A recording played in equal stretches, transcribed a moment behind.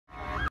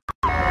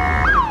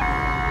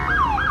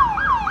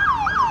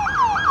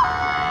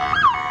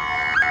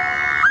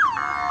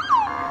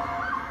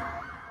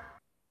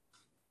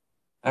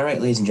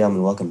right, ladies and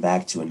gentlemen, welcome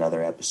back to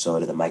another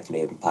episode of the Mike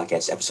Maven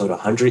Podcast, episode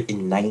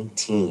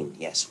 119.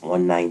 Yes,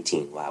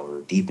 119. Wow,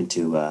 we're deep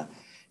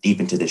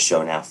into this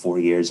show now. 4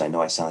 years. I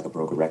know I sound like a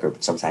broken record,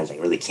 but sometimes I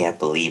really can't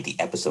believe the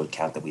episode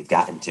count that we've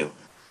gotten to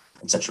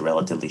in such a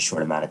relatively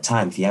short amount of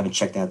time. If you haven't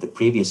checked out the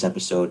previous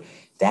episode,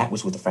 that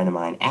was with a friend of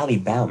mine, Allie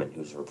Bauman,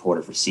 who's a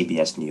reporter for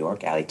CBS New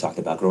York. Allie talked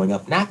about growing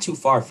up not too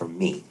far from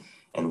me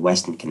in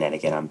Weston,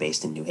 Connecticut. I'm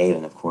based in New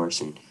Haven, of course,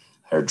 and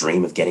her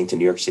dream of getting to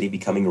New York City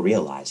becoming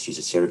realized. She's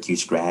a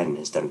Syracuse grad and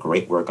has done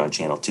great work on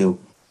Channel 2.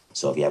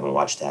 So if you haven't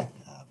watched that,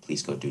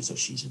 please go do so.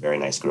 She's a very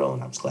nice girl,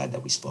 and I was glad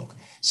that we spoke.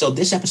 So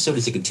this episode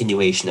is a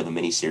continuation of a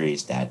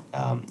miniseries that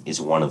is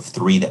one of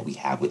three that we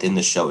have within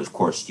the show. Of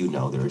course, you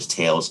know, there is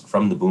Tales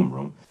from the Boom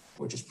Room,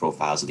 which is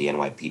profiles of the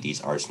NYPD's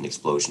arson,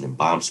 explosion, and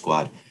bomb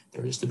squad.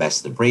 There is The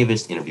Best of the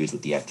Bravest, interviews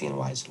with the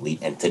FDNY's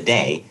elite. And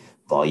today,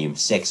 Volume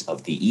 6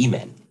 of the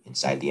E-Men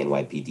inside the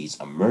NYPD's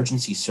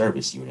Emergency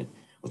Service Unit.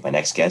 With my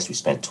next guest, who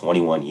spent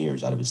 21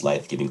 years out of his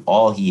life giving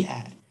all he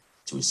had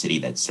to a city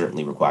that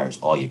certainly requires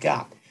all you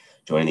got.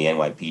 Joining the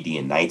NYPD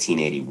in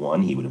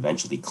 1981, he would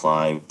eventually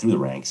climb through the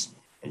ranks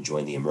and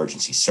join the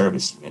Emergency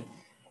Service Unit.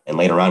 And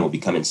later on will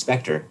become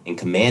inspector in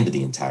command of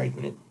the entire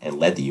unit and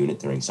led the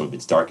unit during some of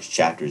its darkest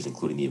chapters,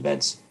 including the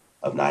events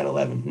of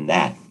 9/11. And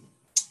that,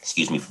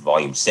 for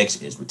Volume 6,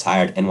 is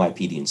retired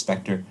NYPD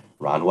Inspector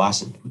Ron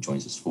Wasson, who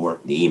joins us for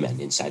the E-Men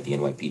inside the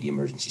NYPD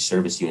Emergency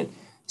Service Unit.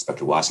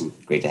 Inspector Wasson,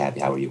 great to have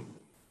you. How are you?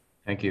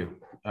 Thank you.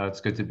 It's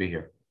good to be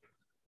here.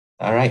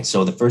 All right.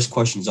 So the first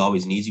question is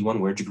always an easy one.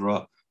 Where'd you grow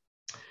up?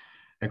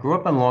 I grew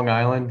up on Long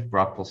Island,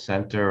 Rockville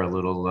Center, a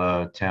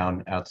little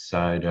town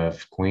outside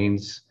of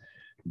Queens,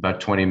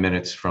 about 20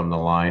 minutes from the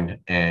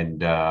line,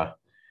 and had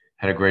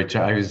a great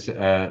time.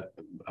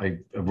 I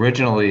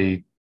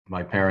originally,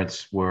 my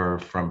parents were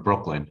from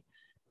Brooklyn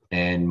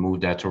and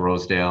moved out to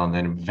Rosedale, and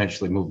then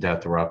eventually moved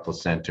out to Rockville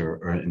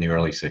Center in the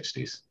early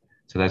 60s.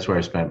 So that's where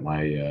I spent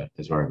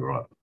that's where I grew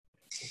up.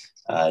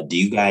 Do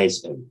you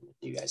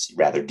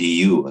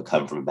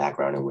come from a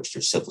background in which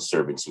there's civil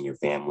servants in your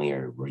family,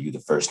 or were you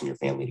the first in your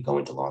family to go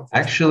into law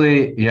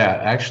enforcement?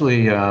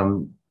 Actually,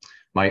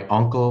 my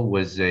uncle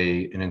was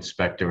an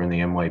inspector in the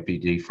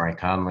NYPD, Frank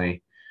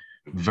Conley,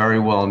 very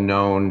well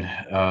known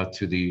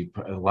to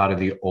a lot of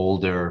the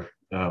older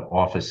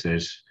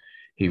officers.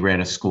 He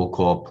ran a school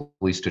called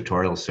Police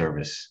Tutorial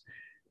Service.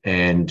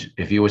 And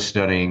if you were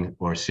studying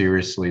or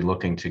seriously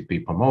looking to be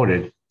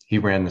promoted, he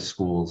ran the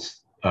school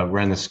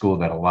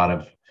that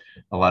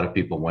a lot of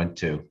people went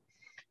to.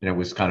 And it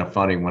was kind of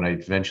funny when I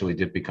eventually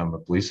did become a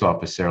police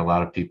officer. A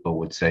lot of people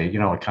would say,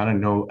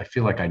 I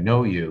feel like I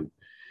know you.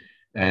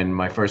 And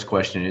my first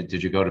question is,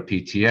 did you go to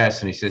PTS?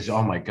 And he says,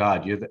 oh my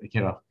God, you're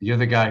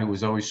the guy who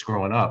was always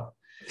screwing up.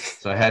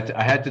 So I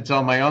had to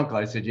tell my uncle.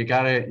 I said, you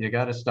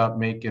gotta stop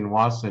making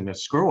Wasson a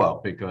screw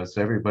up, because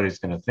everybody's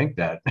going to think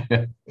that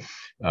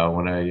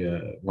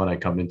when I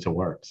come into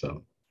work.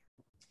 So,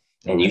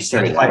 and you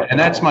started out, and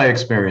that's my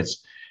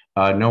experience.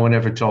 No one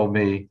ever told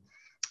me.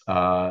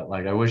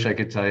 I wish I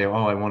could tell you,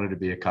 I wanted to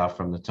be a cop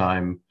from the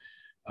time,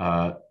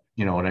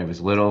 when I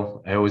was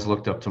little. I always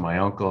looked up to my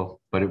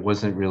uncle, but it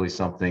wasn't really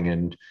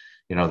something,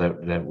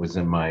 that was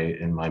in my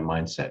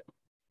mindset.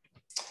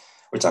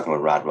 We're talking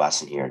with Ron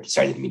Wasson here.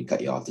 Sorry, didn't mean to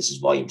cut you off. This is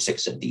Volume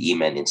 6 of the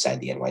E-Men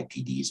inside the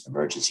NYPD's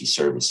Emergency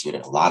Service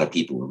Unit. A lot of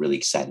people were really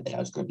excited that I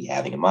was going to be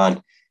having him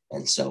on.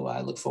 And so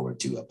I look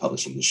forward to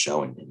publishing the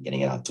show and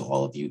getting it out to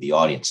all of you, the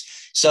audience.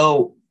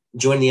 So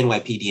joining the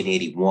NYPD in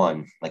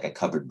 81, like I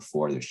covered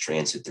before, there's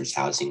transit, there's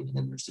housing, and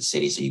then there's the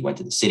city. So you went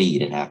to the city, you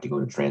didn't have to go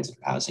to transit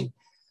or housing.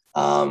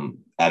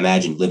 I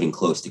imagine living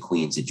close to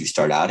Queens. Did you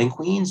start out in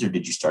Queens, or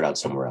did you start out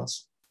somewhere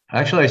else?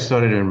 Actually, I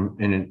started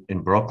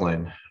in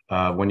Brooklyn.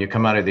 When you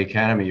come out of the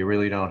academy, you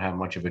really don't have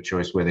much of a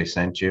choice where they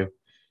sent you.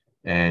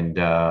 And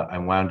I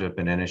wound up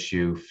in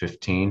NSU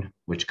 15,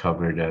 which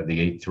covered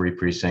the 8-3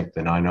 precinct,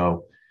 the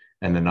 9-0,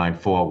 and the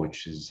 9-4,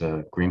 which is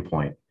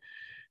Greenpoint.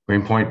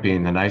 Greenpoint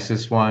being the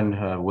nicest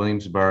one.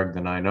 Williamsburg,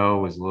 the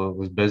 9-0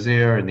 was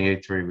busier, and the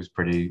 8-3 was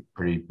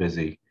pretty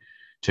busy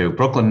too.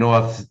 Brooklyn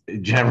North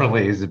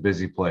generally is a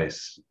busy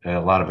place. A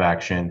lot of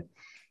action.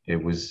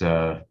 It was,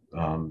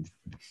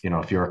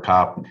 if you're a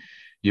cop,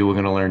 you were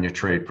going to learn your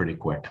trade pretty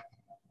quick.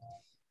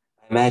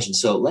 Imagine.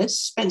 So let's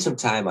spend some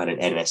time on an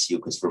NSU,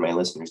 because for my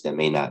listeners that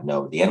may not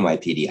know, the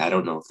NYPD, I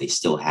don't know if they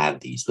still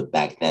have these, but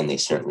back then they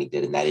certainly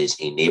did. And that is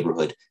a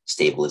neighborhood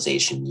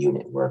stabilization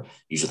unit where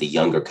usually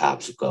younger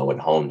cops go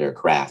and hone their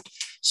craft.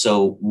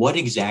 So what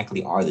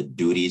exactly are the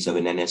duties of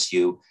an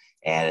NSU?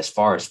 And as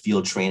far as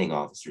field training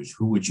officers,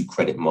 who would you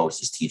credit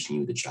most as teaching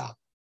you the job?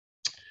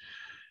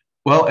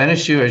 Well,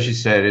 NSU, as you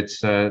said,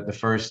 it's the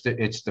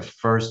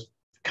first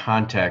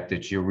contact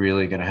that you're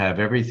really going to have.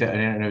 Everything,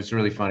 and it was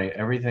really funny,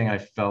 everything I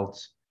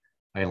felt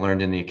I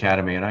learned in the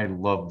academy, and I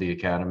loved the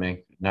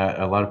academy. Not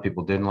a lot of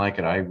people didn't like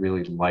it. I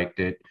really liked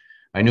it.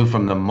 I knew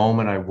from the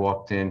moment I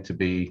walked in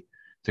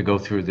to go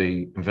through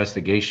the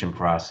investigation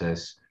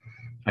process,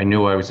 I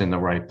knew I was in the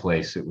right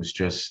place. It was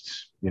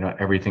just,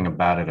 everything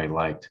about it I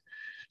liked.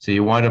 So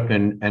you wind up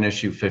in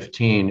NSU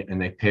 15,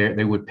 and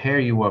they would pair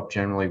you up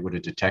generally with a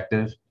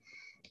detective.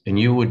 and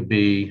you would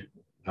be,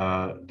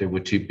 there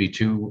would be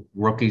two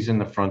rookies in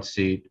the front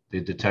seat.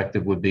 The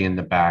detective would be in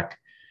the back,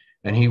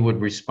 and he would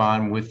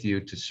respond with you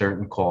to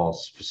certain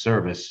calls for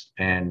service.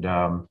 And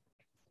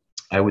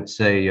I would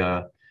say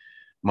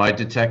my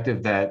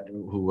detective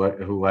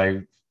who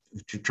I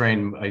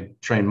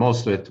trained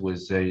most with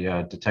was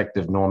a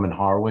detective Norman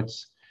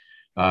Horowitz.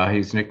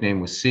 His nickname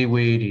was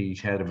Seaweed. He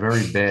had a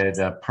very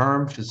bad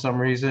perm for some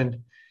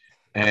reason,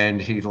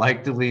 and he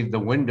liked to leave the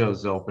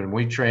windows open.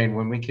 We trained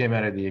when we came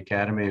out of the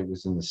academy. It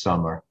was in the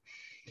summer,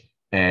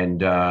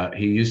 and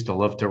he used to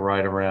love to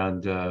ride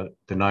around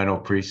the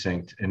 90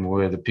 precinct, and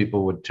where the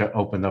people would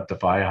open up the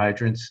fire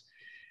hydrants,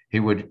 he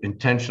would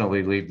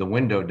intentionally leave the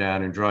window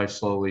down and drive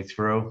slowly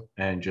through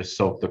and just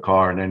soak the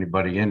car and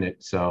anybody in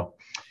it. So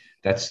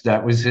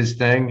that was his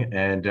thing,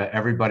 and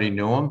everybody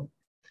knew him.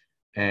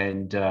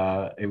 And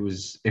it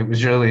was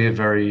really a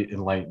very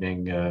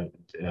enlightening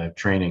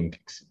training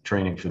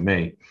for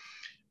me.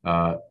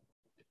 Uh,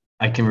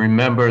 I can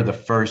remember the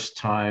first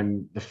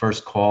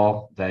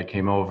call that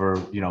came over,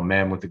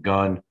 man with a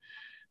gun.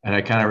 And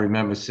I kind of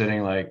remember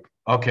sitting like,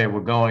 okay,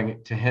 we're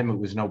going. To him, it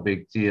was no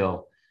big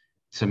deal.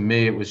 To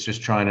me, it was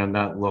just trying to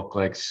not look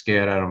like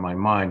scared out of my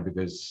mind,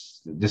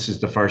 because this is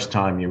the first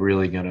time you're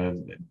really going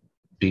to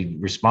be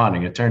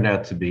responding. It turned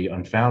out to be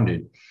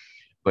unfounded.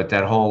 But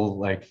that whole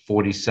like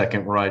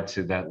 40-second ride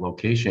to that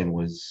location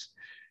was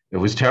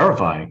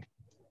terrifying.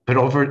 But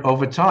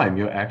over time,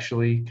 you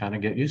actually kind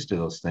of get used to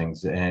those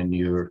things, and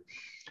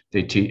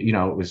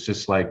it was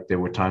just like there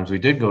were times we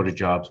did go to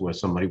jobs where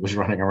somebody was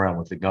running around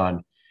with a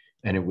gun,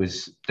 and it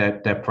was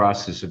that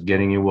process of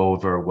getting you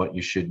over what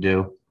you should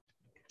do.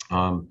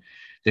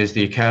 There's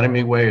the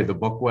academy way or the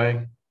book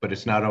way, but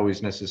it's not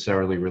always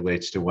necessarily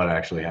relates to what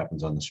actually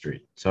happens on the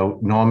street. So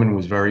Norman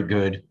was very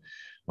good,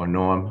 or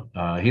Norm.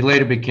 He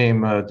later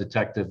became a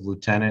detective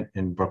lieutenant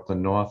in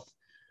Brooklyn North,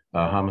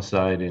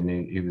 homicide, and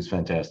he was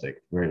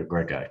fantastic.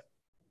 Great guy.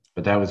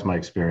 But that was my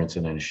experience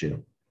in NSU.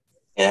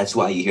 And that's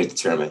why you hear the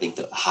term, I think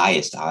the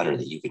highest honor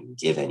that you can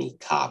give any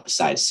cop,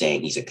 besides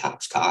saying he's a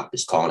cop's cop,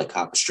 is calling a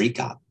cop a street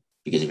cop.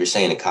 Because if you're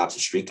saying a cop's a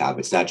street cop,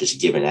 it's not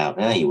just giving out,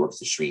 he works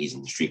the street, he's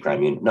in the street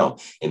crime unit. No,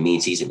 it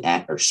means she's an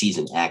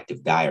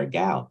active guy or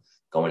gal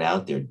going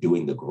out there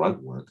doing the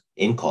grunt work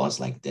in calls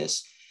like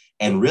this.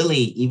 And really,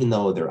 even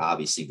though they're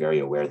obviously very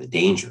aware of the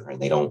danger and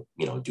they don't,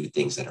 do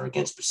things that are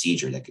against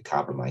procedure that could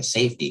compromise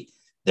safety,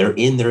 they're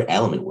in their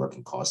element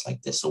working calls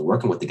like this. So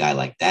working with a guy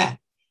like that,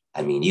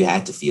 I mean, you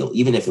had to feel,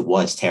 even if it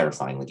was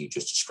terrifying, like you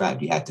just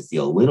described, you had to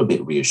feel a little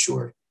bit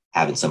reassured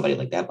having somebody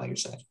like that by your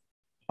side.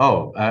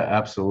 Oh,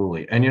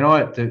 absolutely. And you know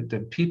what?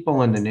 The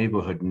people in the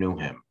neighborhood knew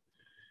him.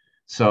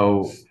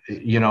 So,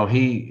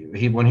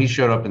 he when he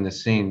showed up in the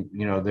scene,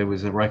 there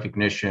was a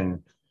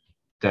recognition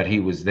that he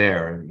was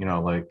there,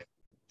 like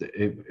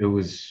it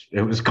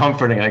was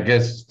comforting, I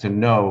guess, to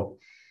know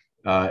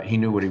he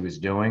knew what he was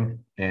doing.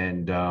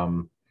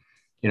 And,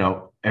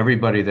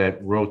 everybody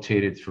that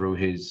rotated through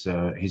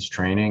his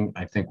training,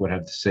 I think would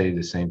have to say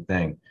the same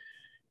thing.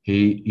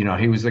 He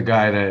was the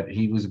guy that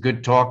he was a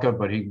good talker,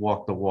 but he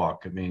walked the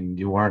walk. I mean,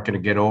 you weren't going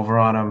to get over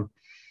on him.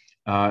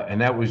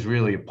 And that was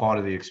really a part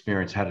of the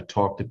experience, how to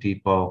talk to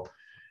people,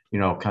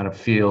 kind of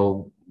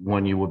feel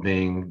when you were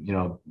being,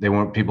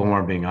 people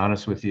weren't being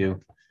honest with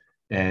you.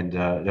 And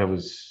that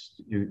was,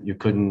 you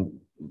couldn't,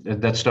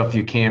 that stuff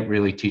you can't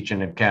really teach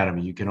in an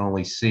academy. You can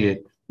only see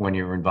it when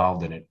you're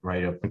involved in it,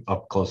 right?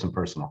 Up close and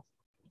personal.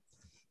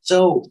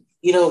 So,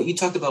 you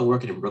talked about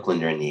working in Brooklyn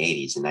during the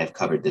 80s, and I've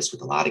covered this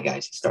with a lot of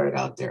guys who started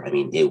out there. I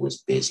mean, it was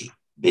busy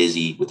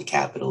with the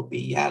capital B.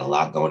 You had a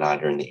lot going on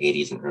during the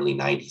 80s and early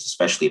 90s,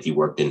 especially if you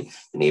worked in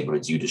the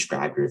neighborhoods you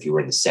described, or if you were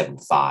in the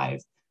 7-5,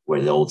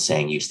 where the old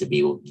saying used to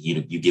be, well,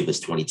 you give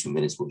us 22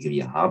 minutes, we'll give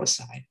you a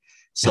homicide.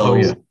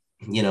 So,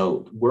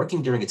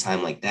 working during a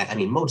time like that, I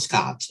mean, most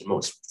cops and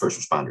most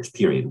first responders,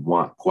 period,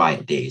 want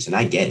quiet days. And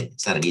I get it.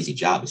 It's not an easy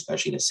job,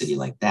 especially in a city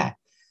like that.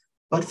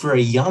 But for a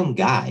young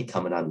guy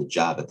coming on the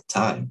job at the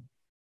time,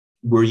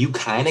 were you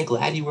kind of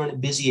glad you were in a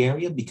busy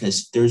area,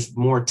 because there's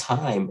more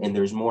time and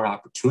there's more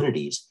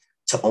opportunities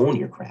to own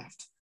your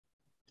craft?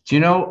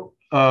 You're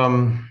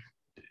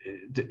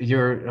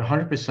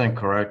 100%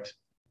 correct.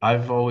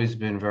 I've always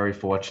been very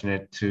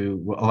fortunate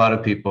to, a lot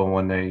of people,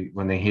 when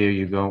they hear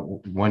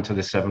you went to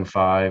the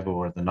 7-5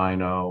 or the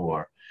 90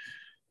 or,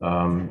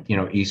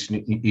 East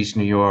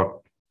New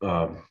York,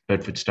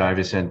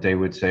 Bedford-Stuyvesant, they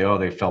would say, oh,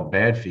 they felt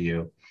bad for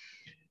you.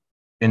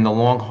 In the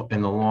long,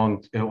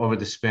 over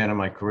the span of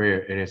my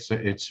career,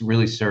 it's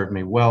really served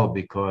me well,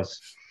 because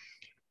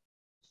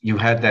you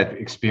had that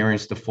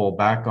experience to fall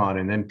back on.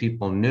 And then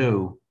people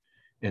knew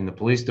in the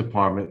police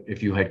department,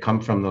 if you had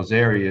come from those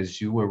areas,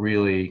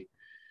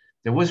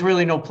 there was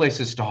really no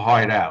places to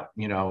hide out,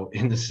 in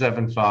the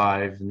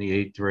 7-5, in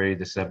the 8-3,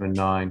 the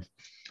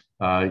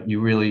 7-9. You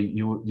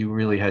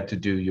really had to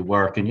do your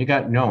work, and you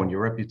got known.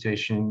 Your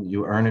reputation,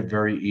 you earn it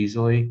very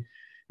easily,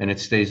 and it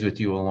stays with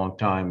you a long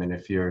time. And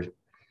if you're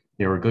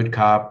a good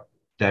cop,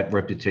 that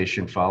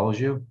reputation follows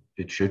you.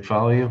 It should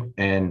follow you.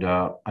 And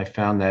I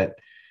found that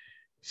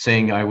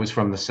saying I was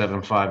from the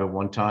 7-5 at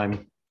one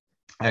time,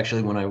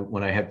 actually,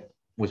 when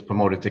was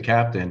promoted to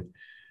captain,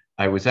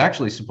 I was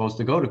actually supposed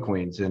to go to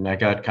Queens, and I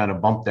got kind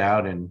of bumped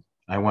out, and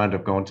I wound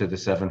up going to the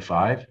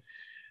 7-5.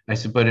 I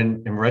said, but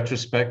in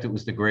retrospect, it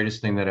was the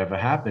greatest thing that ever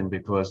happened,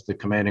 because the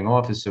commanding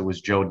officer was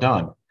Joe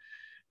Dunn,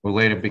 who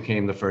later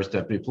became the first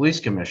deputy police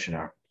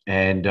commissioner.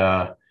 And,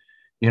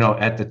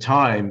 at the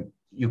time,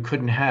 you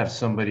couldn't have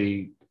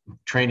somebody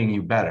training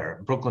you better.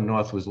 Brooklyn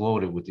North was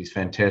loaded with these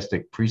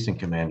fantastic precinct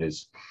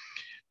commanders.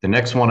 The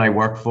next one I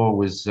worked for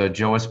was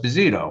Joe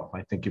Esposito.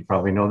 I think you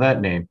probably know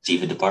that name.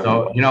 Chief of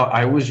department. So,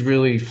 I was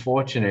really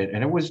fortunate,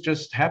 and it was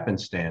just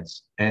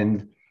happenstance.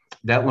 And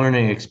that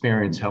learning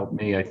experience helped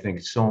me, I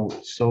think, so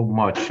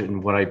much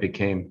in what I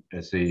became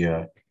as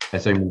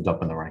I moved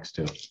up in the ranks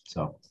too.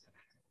 So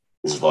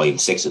this is volume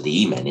 6 of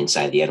the E-Men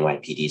inside the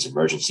NYPD's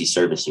Emergency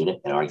Service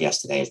Unit, and our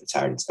guest today is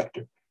retired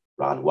Inspector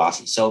Ron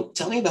Wasson. So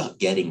tell me about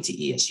getting to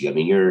ESU. I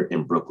mean, you're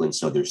in Brooklyn,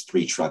 so there's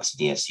 3 trucks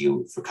in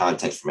ESU. For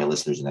context for my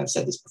listeners, and I've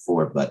said this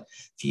before, but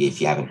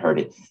if you haven't heard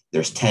it,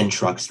 there's 10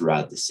 trucks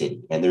throughout the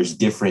city, and there's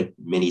different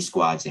mini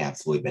squads. They have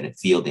Floyd Bennett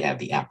Field. They have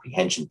the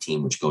apprehension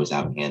team, which goes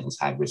out and handles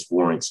high-risk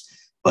warrants.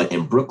 But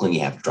in Brooklyn,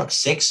 you have truck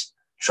 6,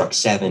 truck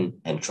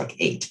 7, and truck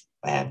 8, if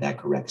I have that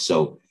correct.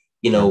 So,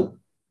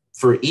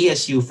 for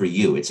ESU, for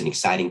you, it's an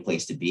exciting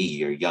place to be.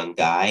 You're a young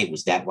guy.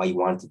 Was that why you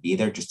wanted to be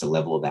there, just a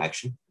level of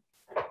action?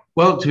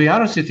 Well, to be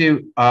honest with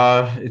you,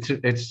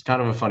 it's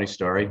kind of a funny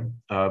story.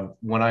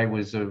 When I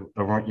was a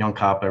young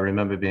cop, I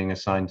remember being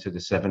assigned to the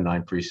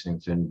 7-9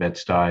 precinct in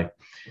Bed-Stuy.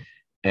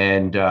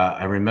 And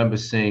I remember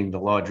seeing the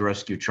large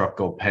rescue truck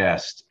go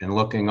past and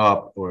looking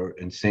up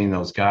and seeing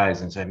those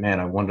guys and say, man,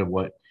 I wonder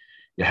what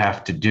you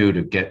have to do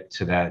to get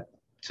to that,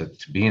 to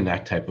be in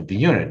that type of a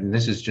unit. And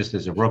this is just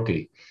as a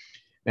rookie.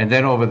 And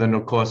then over the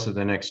course of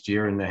the next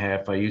year and a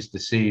half, I used to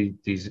see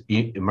these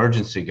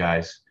emergency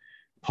guys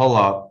pull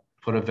up,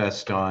 put a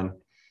vest on,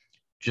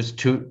 just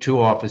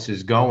two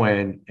officers go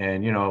in,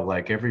 and,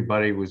 like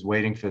everybody was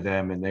waiting for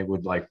them, and they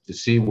would, like, the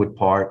sea would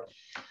part.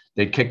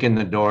 They'd kick in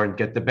the door and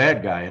get the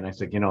bad guy. And I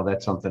said,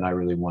 that's something I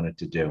really wanted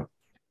to do.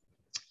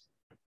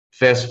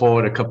 Fast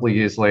forward a couple of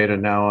years later,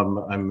 now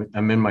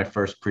I'm in my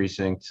first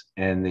precinct,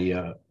 and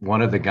the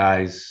one of the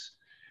guys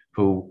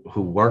who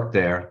worked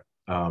there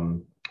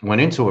went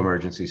into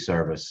emergency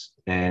service.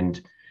 And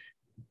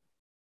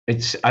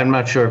I'm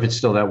not sure if it's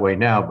still that way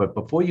now, but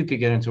before you could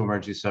get into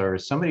emergency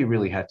service, somebody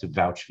really had to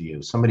vouch for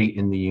you, somebody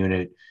in the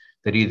unit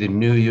that either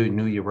knew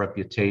your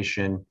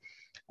reputation,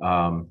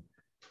 and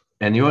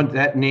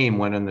that name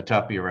went on the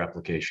top of your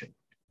application.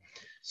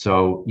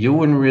 So you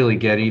wouldn't really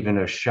get even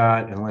a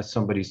shot unless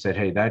somebody said,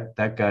 hey,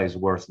 that guy's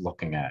worth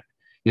looking at.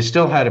 You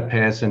still had to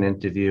pass an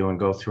interview and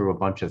go through a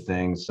bunch of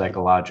things,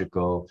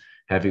 psychological,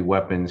 heavy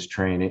weapons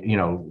training,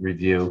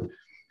 review.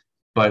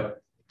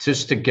 But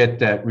just to get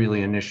that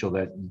really initial,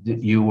 that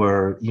you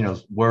were,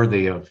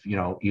 worthy of,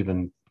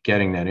 even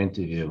getting that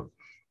interview,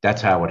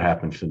 that's how it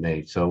happened for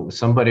me. So it was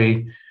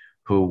somebody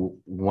who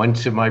went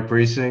to my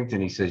precinct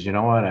and he says, you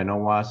know what, I know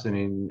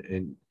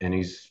Wasson, and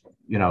he's,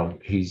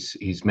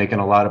 he's making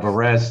a lot of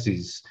arrests.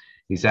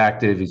 He's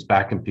active. He's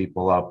backing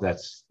people up.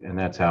 That's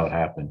how it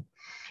happened.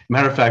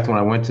 Matter of fact, when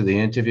I went to the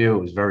interview,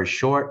 it was very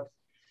short.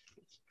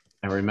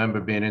 I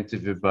remember being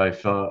interviewed by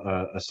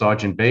a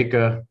Sergeant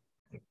Baker,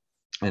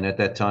 and at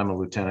that time, a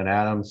Lieutenant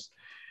Adams.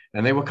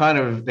 And they were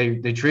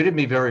they treated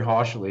me very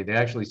harshly. They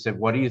actually said,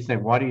 what do you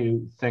think? Why do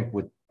you think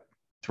with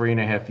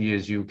 3.5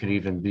 years you could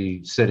even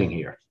be sitting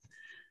here?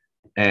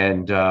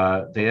 And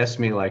they asked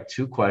me like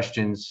 2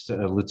 questions.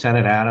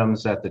 Lieutenant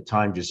Adams at the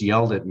time just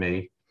yelled at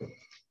me,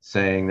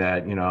 saying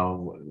that,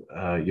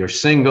 you're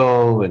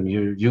single, and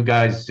you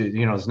guys,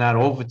 it's not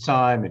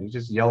overtime. And he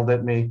just yelled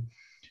at me.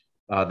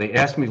 They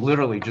asked me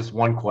literally just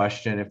 1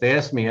 question. If they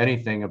asked me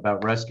anything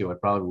about rescue, I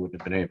probably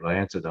wouldn't have been able to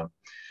answer them.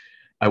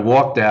 I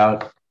walked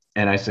out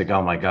and I said,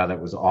 oh my God,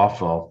 that was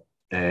awful.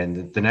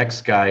 And the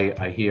next guy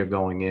I hear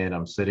going in,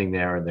 I'm sitting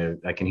there, and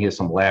I can hear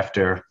some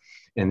laughter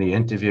in the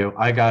interview.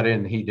 I got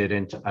in, he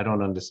didn't. I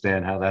don't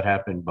understand how that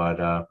happened,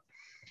 but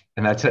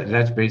and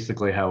that's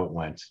basically how it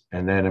went.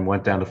 And then I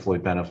went down to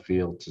Floyd Bennett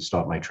Field to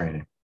start my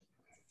training.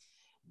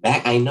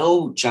 I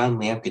know John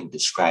Lampkin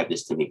described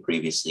this to me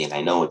previously, and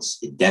I know it's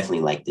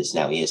definitely like this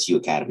now. ESU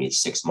Academy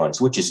is 6 months,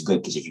 which is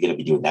good, because if you're going to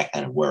be doing that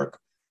kind of work,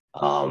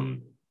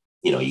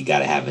 you got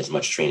to have as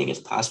much training as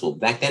possible.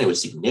 Back then, it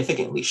was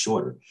significantly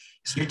shorter.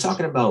 So you're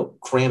talking about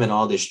cramming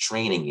all this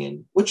training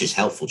in, which is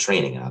helpful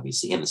training,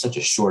 obviously, in such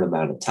a short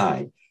amount of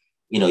time.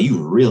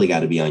 You really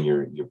got to be on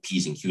your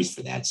P's and Q's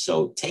for that.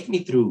 So take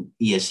me through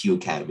ESU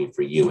Academy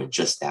for you and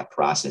just that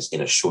process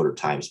in a shorter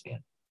time span.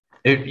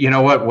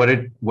 What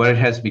it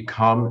has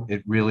become,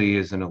 it really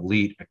is an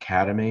elite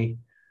academy.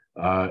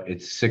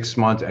 It's 6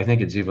 months. I think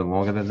it's even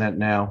longer than that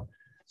now.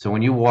 So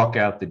when you walk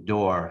out the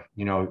door,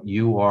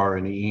 you are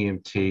an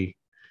EMT.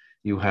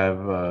 You have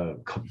a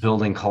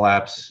building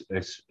collapse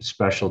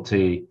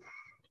specialty.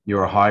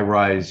 You're a high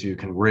rise. You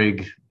can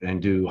rig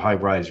and do high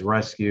rise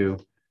rescue.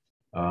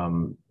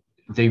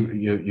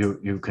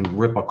 You can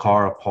rip a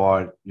car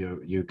apart.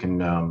 You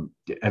can.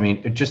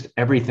 Just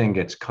everything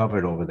gets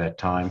covered over that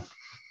time.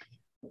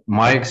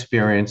 my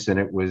experience, and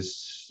it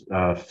was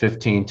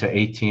 15 to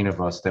 18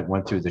 of us that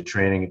went through the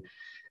training.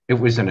 It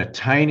was in a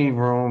tiny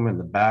room in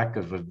the back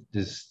of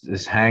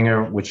this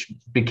hangar, which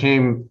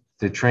became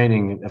the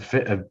training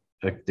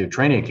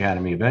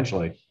academy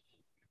eventually.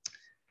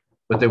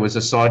 But there was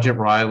a Sergeant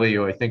Riley,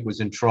 who I think was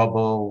in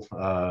trouble,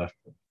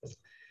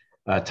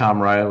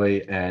 Tom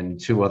Riley, and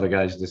two other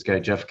guys, this guy,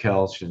 Jeff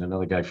Kelch, and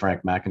another guy,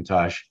 Frank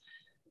McIntosh.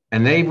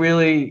 And they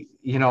really,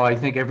 I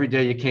think every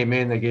day you came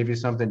in, they gave you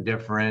something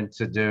different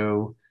to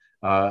do.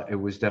 It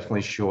was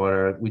definitely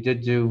shorter. We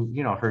did do,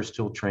 HERS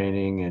tool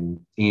training and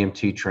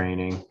EMT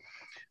training.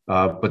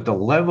 But the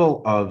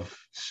level of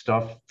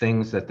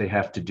things that they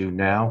have to do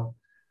now,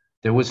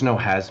 there was no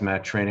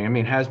hazmat training. I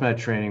mean, hazmat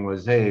training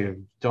was, hey,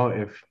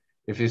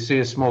 if you see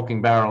a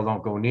smoking barrel,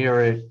 don't go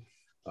near it.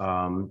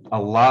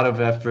 A lot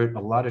of effort, a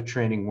lot of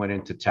training went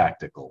into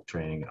tactical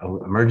training.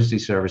 Emergency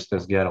service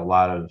does get a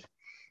lot of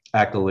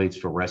accolades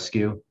for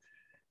rescue,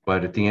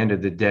 but at the end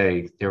of the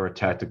day, they're a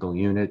tactical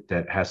unit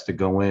that has to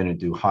go in and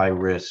do high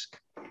risk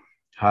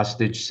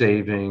hostage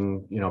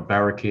saving,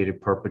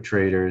 barricaded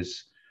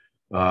perpetrators,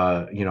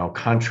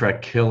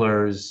 contract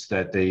killers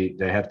that they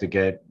have to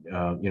get,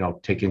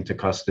 take into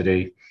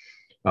custody,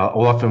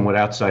 often with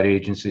outside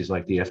agencies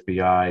like the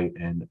FBI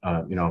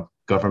and,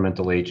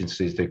 governmental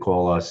agencies. They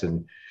call us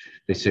and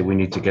they say, we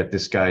need to get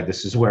this guy.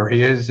 This is where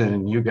he is.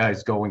 And you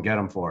guys go and get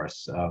him for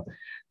us.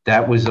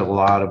 That was a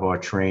lot of our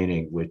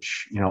training,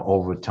 which,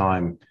 over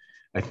time,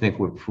 I think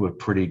we're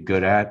pretty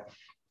good at.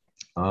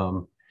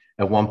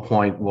 At one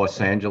point, Los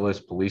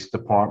Angeles Police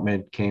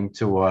Department came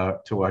to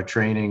our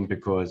training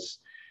because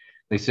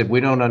they said, we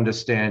don't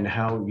understand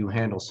how you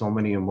handle so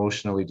many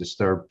emotionally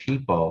disturbed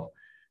people,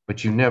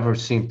 but you never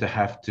seem to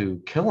have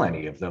to kill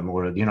any of them,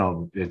 or,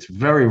 it's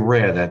very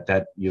rare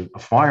that a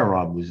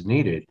firearm was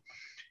needed.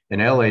 In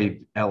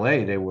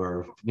LA, they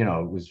were,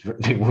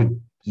 they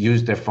would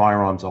use their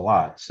firearms a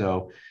lot.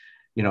 So,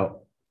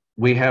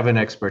 we have an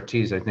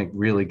expertise I think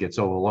really gets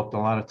overlooked a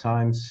lot of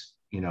times,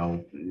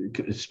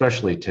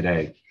 especially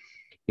today,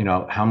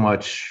 how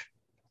much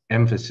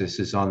emphasis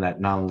is on that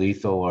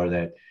non-lethal or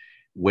that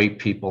wait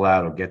people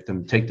out or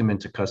take them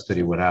into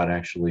custody without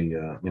actually,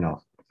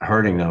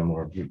 hurting them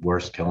or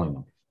worse, killing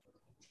them.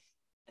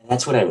 And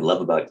that's what I love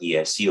about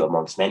ESU,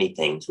 amongst many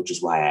things, which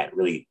is why I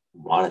really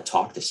want to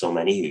talk to so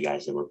many of you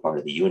guys that were part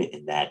of the unit,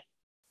 in that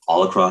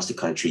all across the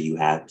country, you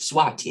have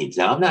SWAT teams.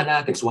 Now, I'm not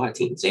knocking SWAT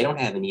teams. They don't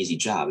have an easy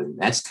job. And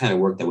that's the kind of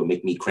work that would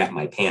make me crap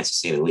my pants, to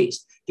say the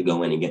least, to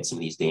go in and get some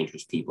of these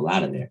dangerous people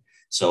out of there.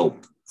 So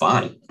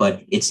fine.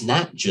 But it's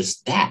not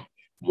just that.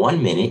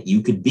 1 minute,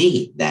 you could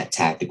be that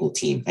tactical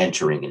team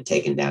entering and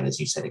taking down, as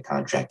you said, a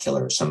contract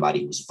killer or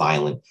somebody who's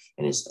violent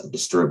and is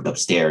disturbed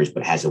upstairs,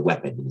 but has a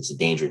weapon and is a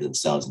danger to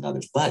themselves and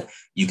others. But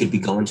you could be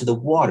going to the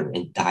water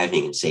and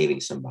diving and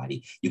saving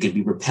somebody. You could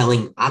be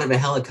rappelling out of a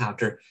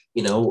helicopter,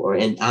 or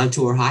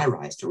onto a high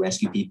rise to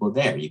rescue people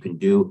there. You can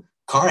do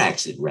car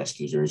accident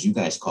rescues, or as you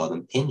guys call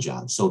them, pin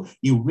jobs. So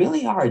you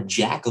really are a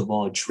jack of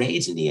all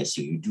trades in the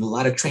ESU. You do a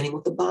lot of training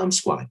with the bomb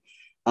squad.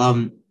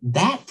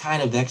 That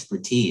kind of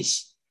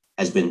expertise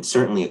has been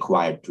certainly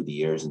acquired through the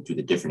years and through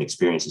the different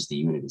experiences the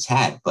unit has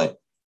had. But,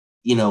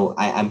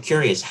 I'm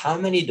curious, how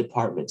many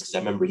departments, because I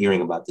remember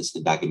hearing about this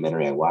in the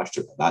documentary I watched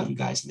about you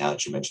guys. Now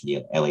that you mentioned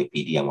the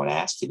LAPD, I want to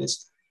ask you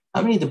this.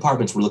 How many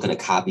departments were looking to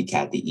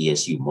copycat the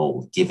ESU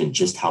mold, given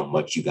just how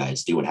much you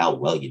guys do and how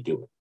well you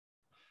do it?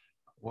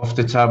 Well, off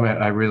the top,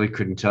 I really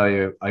couldn't tell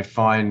you. I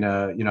find,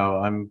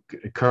 I'm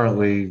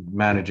currently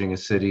managing a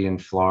city in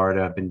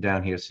Florida. I've been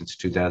down here since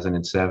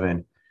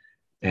 2007.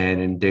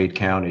 And in Dade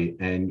County.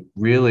 And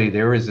really,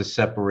 there is a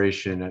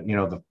separation.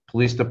 The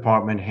police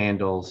department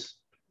handles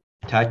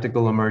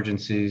tactical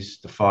emergencies.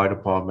 The fire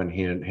department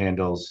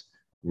handles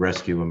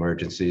rescue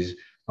emergencies.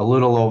 A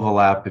little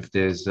overlap if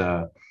there's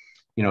a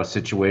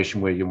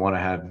situation where you want to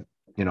have,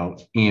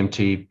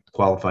 EMT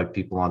qualified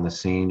people on the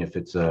scene, if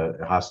it's a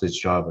hostage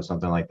job or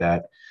something like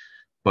that.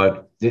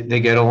 But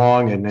they get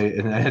along, and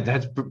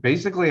that's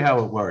basically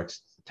how it works.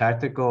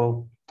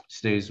 Tactical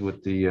stays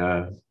with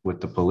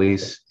the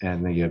police,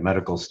 and the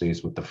medical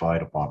stays with the fire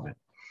department.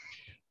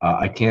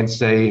 I can't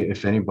say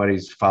if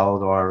anybody's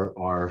followed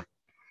our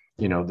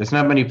there's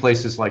not many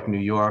places like New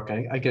York.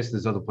 I guess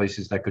there's other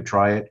places that could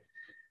try it,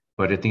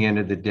 but at the end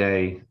of the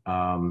day,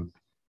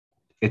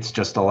 it's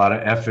just a lot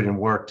of effort and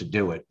work to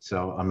do it.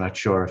 So I'm not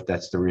sure if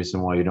that's the reason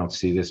why you don't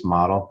see this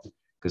model,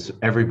 because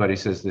everybody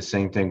says the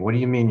same thing. What do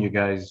you mean you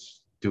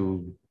guys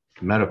do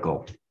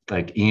medical,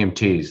 like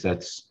EMTs?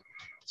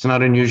 It's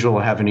not unusual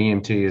to have an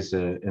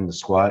EMT in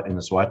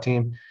the SWAT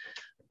team,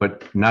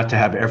 but not to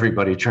have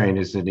everybody trained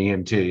as an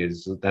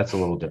EMT that's a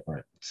little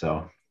different.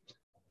 So,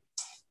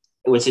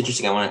 what's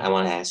interesting, I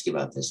want to ask you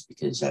about this,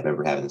 because I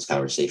remember having this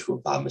conversation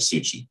with Bob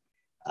Masucci,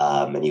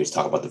 and he was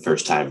talking about the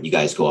first time you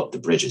guys go up the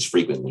bridges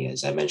frequently,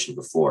 as I mentioned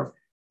before.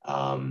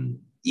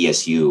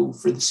 ESU,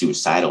 for the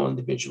suicidal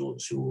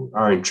individuals who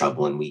are in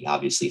trouble, and we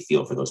obviously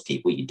feel for those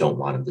people. You don't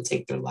want them to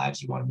take their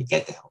lives. You want them to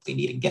get the help they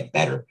need and get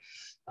better.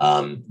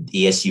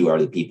 ESU are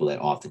the people that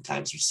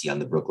oftentimes you see on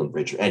the Brooklyn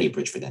Bridge, or any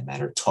bridge for that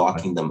matter,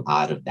 talking them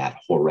out of that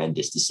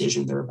horrendous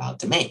decision they're about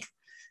to make.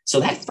 So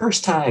that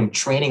first time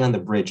training on the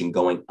bridge and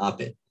going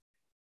up it,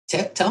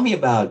 tell me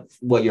about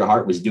what your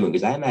heart was doing,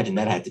 because I imagine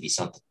that had to be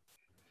something.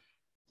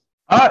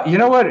 You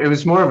know what? It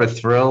was more of a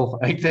thrill.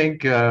 I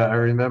think I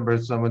remember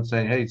someone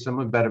saying, "Hey,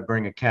 someone better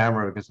bring a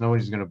camera because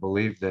nobody's going to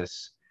believe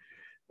this."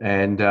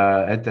 And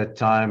at that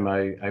time,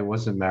 I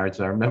wasn't married,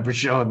 so I remember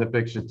showing the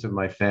picture to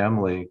my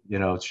family.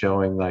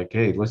 Showing like,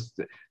 "Hey,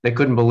 listen," they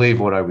couldn't believe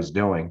what I was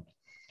doing.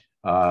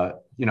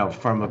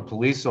 From a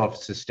police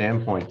officer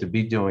standpoint, to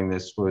be doing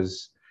this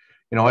was,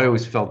 I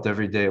always felt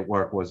every day at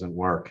work wasn't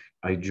work.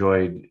 I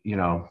enjoyed,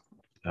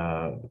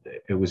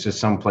 it was just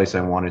someplace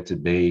I wanted to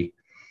be.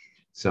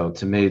 So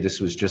to me, this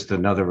was just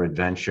another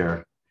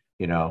adventure,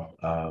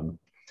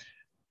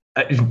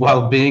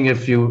 while being a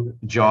few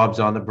jobs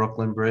on the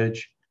Brooklyn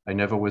Bridge, I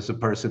never was a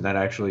person that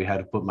actually had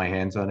to put my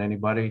hands on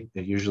anybody.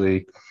 It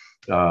usually,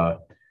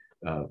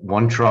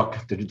 one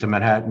truck, the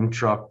Manhattan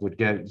truck would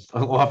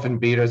often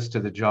beat us to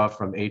the job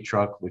from a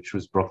truck, which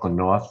was Brooklyn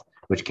North,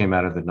 which came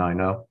out of the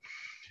 9-0.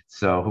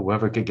 So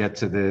whoever could get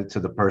to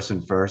the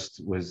person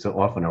first was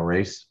often a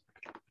race.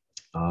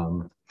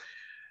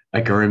 I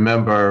can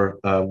remember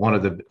one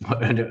of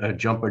a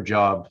jumper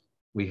job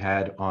we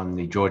had on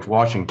the George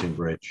Washington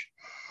Bridge.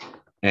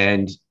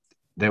 And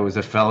there was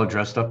a fellow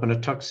dressed up in a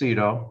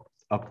tuxedo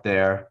up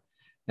there.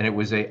 And it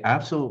was a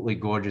absolutely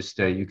gorgeous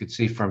day. You could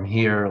see from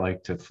here,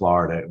 like to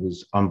Florida, it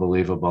was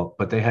unbelievable.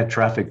 But they had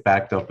traffic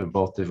backed up in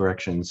both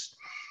directions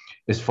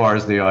as far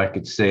as the eye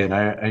could see.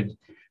 And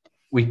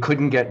we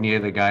couldn't get near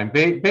the guy. And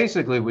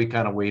basically, we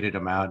kind of waited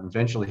him out.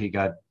 Eventually, he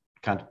got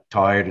kind of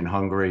tired and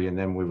hungry, and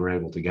then we were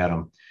able to get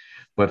him.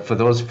 But for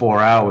those 4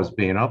 hours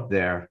being up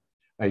there,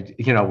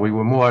 we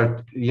were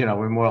more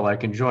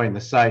like enjoying the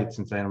sights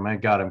and saying, "Oh my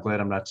God, I'm glad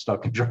I'm not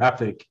stuck in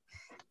traffic,"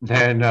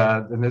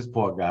 than this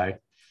poor guy.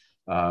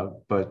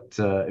 But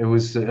it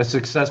was a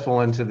successful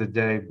end to the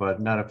day,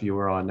 but not if you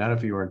were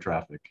in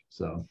traffic.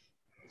 So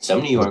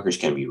some New Yorkers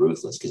can be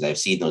ruthless, because I've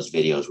seen those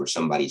videos where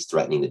somebody's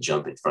threatening to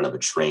jump in front of a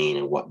train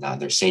and whatnot.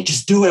 They're saying,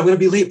 "Just do it. I'm going to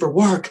be late for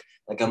work."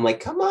 I'm like,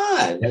 come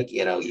on,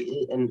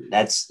 and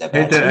that's. I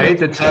hate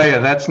to tell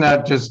you, that's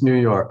not just New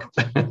York.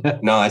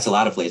 No, it's a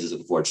lot of places,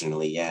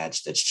 unfortunately. Yeah,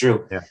 that's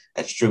true. Yeah.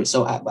 That's true.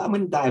 So I'm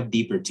going to dive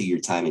deeper into your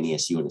time in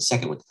ESU in a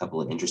second with a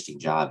couple of interesting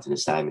jobs and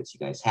assignments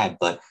you guys had.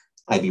 But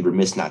I'd be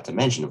remiss not to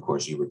mention, of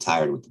course, you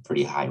retired with a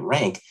pretty high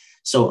rank.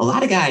 So a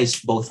lot of guys,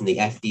 both from the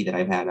FD that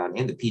I've had on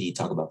and the PD,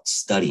 talk about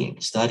study.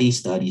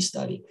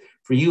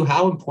 For you,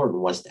 how important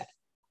was that?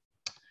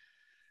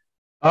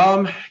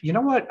 You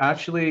know what?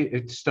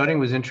 Actually, studying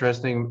was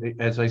interesting.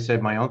 As I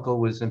said, my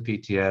uncle was in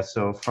PTS.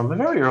 So from a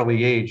very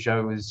early age,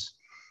 I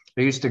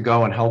used to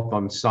go and help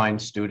them sign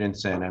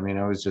students in. I mean,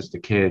 I was just a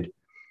kid.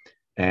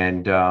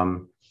 And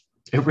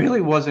it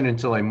really wasn't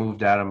until I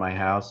moved out of my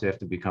house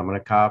after becoming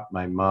a cop.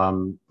 My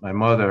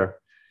mother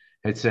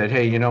had said,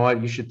 "Hey, you know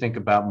what? You should think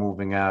about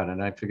moving out."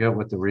 And I forget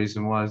what the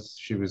reason was.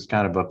 She was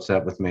kind of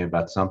upset with me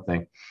about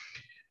something.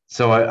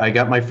 So I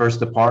got my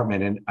first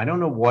apartment, and I don't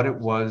know what it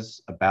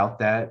was about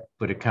that,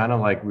 but it kind of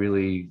like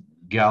really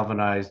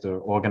galvanized or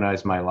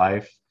organized my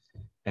life.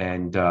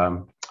 And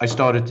I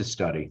started to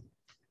study.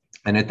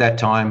 And at that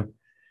time,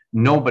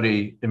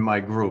 nobody in my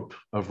group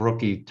of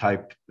rookie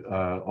type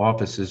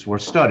officers were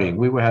studying.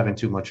 We were having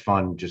too much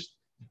fun just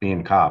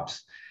being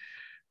cops.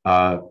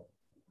 And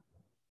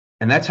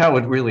that's how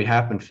it really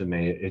happened for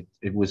me.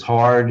 It was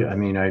hard. I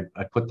mean, I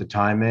put the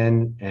time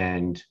in,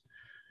 and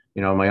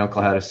my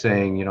uncle had a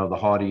saying, the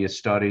harder you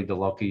study, the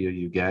luckier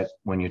you get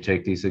when you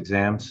take these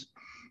exams.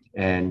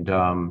 And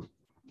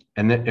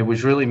it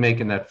was really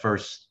making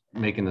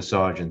the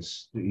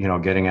sergeants,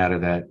 getting out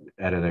of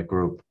that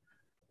group.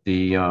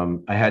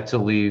 I had to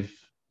leave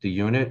the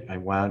unit. I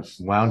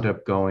wound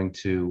up going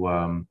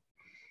to,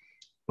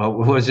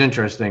 well, it was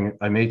interesting.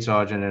 I made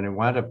sergeant, and I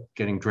wound up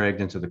getting dragged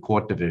into the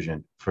court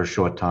division for a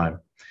short time.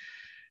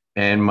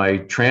 And my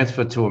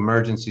transfer to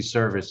emergency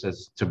service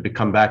to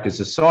come back as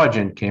a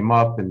sergeant came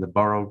up, and the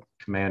borough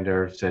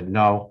commander said,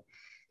 "No,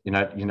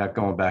 you're not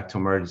going back to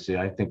emergency."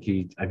 I think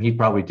he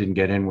probably didn't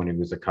get in when he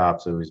was a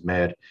cop, so he was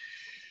mad.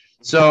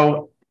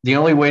 So the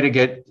only way to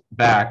get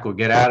back or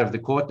get out of the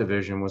court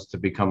division was to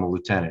become a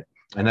lieutenant.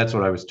 And that's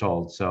what I was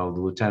told. So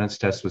the lieutenant's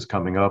test was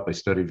coming up. I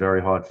studied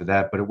very hard for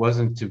that, but it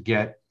wasn't to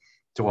get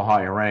to a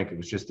higher rank. It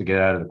was just to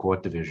get out of the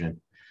court division.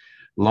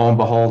 Lo and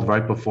behold,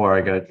 right before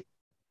I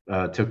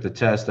took the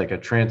test, I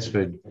got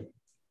transferred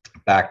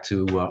back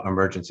to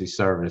emergency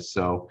service.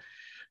 So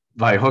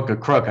by hook or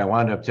crook, I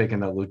wound up taking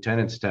the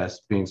lieutenant's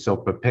test, being so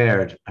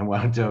prepared. I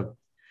wound up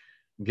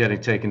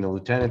taking the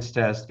lieutenant's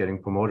test,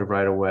 getting promoted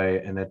right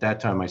away. And at that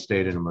time, I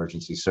stayed in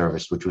emergency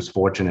service, which was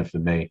fortunate for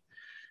me.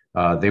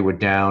 They were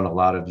down a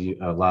lot of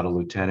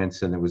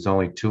lieutenants, and there was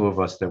only 2 of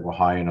us that were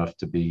high enough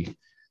to be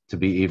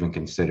even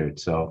considered.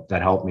 So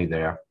that helped me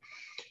there.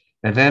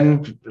 And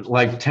then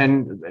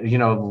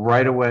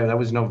right away, that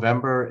was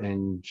November.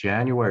 In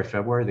January,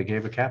 February, they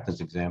gave a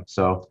captain's exam.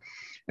 So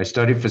I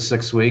studied for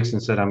 6 weeks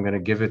and said, I'm going to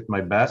give it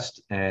my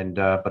best. And,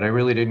 but I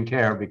really didn't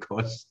care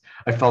because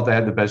I felt I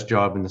had the best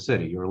job in the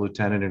city. You're a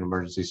lieutenant in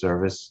emergency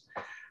service.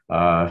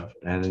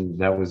 And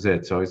that was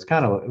it. So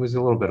it was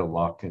a little bit of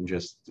luck and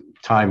just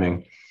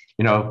timing.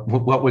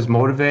 What was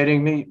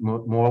motivating me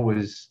more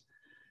was,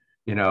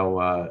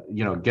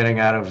 getting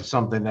out of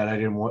something that I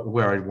didn't want,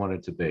 where I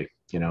wanted to be.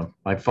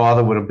 My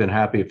father would have been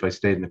happy if I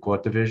stayed in the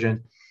court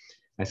division.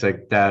 I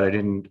said, Dad, I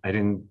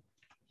didn't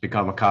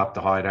become a cop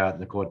to hide out in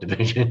the court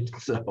division.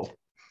 So,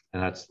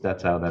 and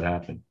that's how that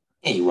happened.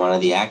 Yeah, you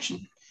wanted the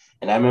action.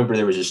 And I remember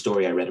there was a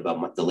story I read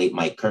about the late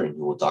Mike Curtin,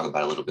 who we'll talk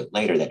about a little bit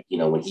later, that,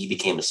 when he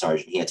became a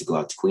sergeant, he had to go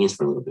out to Queens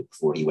for a little bit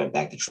before he went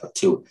back to Truck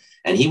 2.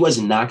 And he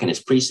wasn't knocking his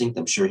precinct.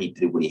 I'm sure he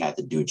did what he had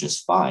to do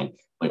just fine.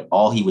 But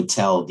all he would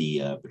tell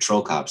the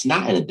patrol cops,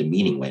 not in a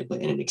demeaning way,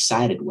 but in an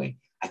excited way,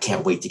 I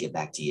can't wait to get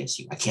back to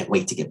ESU. I can't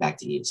wait to get back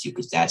to ESU,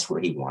 because that's where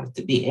he wanted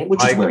to be, and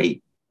which is where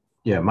he.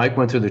 Yeah, Mike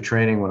went through the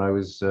training when I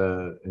was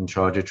in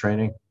charge of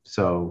training.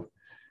 So,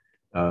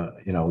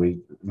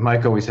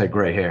 Mike always had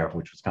gray hair,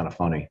 which was kind of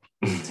funny.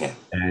 Yeah.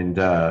 And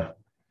a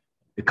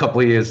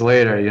couple of years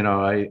later,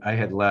 I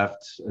had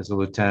left as a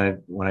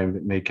lieutenant when I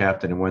made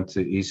captain and went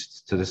to the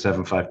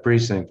 7-5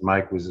 precinct.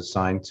 Mike was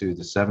assigned to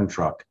the 7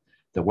 truck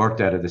that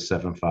worked out of the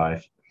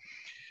 7-5.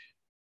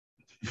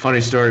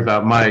 Funny story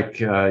about Mike,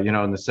 in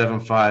the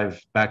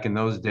 7-5 back in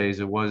those days,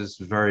 it was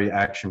very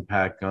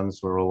action-packed.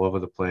 Guns were all over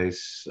the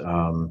place.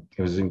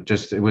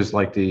 It was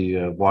like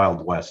the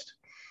Wild West.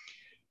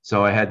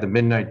 So I had the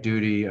midnight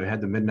duty. I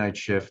had the midnight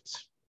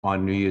shift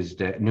on New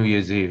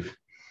Year's Eve.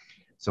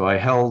 So I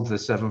held the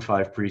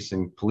 7-5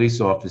 precinct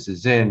police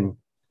officers in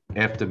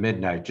after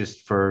midnight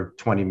just for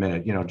 20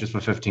 minutes, just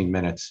for 15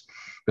 minutes,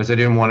 because I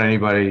didn't want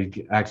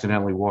anybody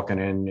accidentally walking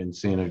in and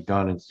seeing a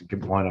gun and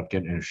wind up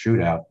getting in a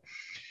shootout.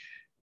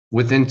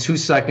 Within 2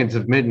 seconds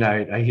of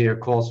midnight, I hear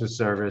calls for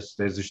service.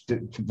 There's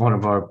one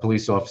of our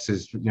police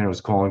officers,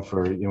 was calling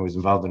for, was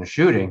involved in a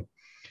shooting.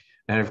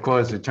 And of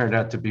course, it turned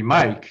out to be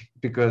Mike,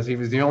 because he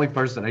was the only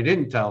person I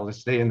didn't tell to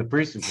stay in the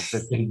precinct for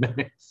 15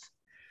 minutes.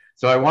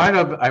 So I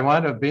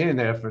wound up being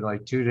there for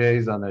like 2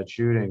 days on that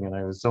shooting, and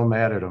I was so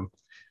mad at him.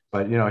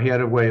 But he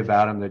had a way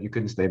about him that you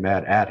couldn't stay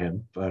mad at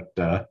him. But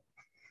that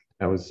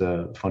was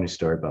a funny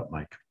story about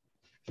Mike.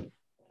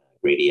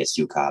 Great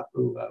ESU cop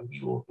who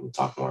we'll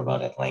talk more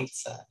about at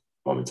length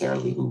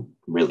momentarily, who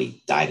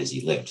really died as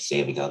he lived,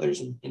 saving others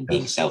and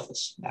being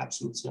selfless.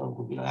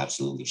 Absolutely,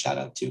 absolutely. Shout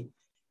out to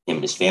him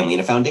and his family,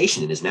 and a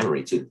foundation in his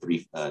memory too, the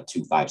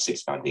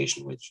 3256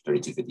 Foundation, which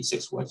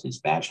 3256 was his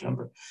badge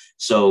number.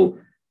 So,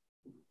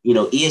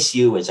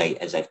 ESU,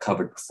 as I've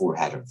covered before,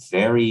 had a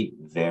very,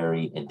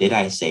 very, and did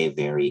I say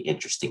very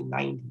interesting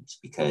 90s,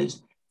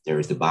 because there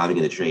was the bombing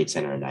of the Trade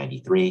Center in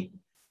 93.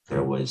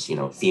 There was,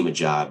 FEMA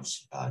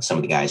jobs. Some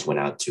of the guys went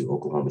out to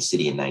Oklahoma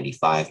City in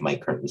 95.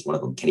 Mike Curtin was one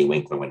of them. Kenny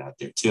Winkler went out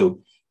there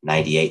too.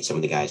 98, some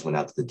of the guys went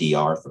out to the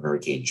DR for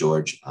Hurricane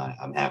George.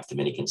 I'm half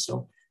Dominican,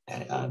 so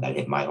that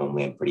hit my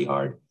homeland pretty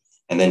hard.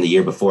 And then the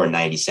year before, in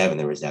 97,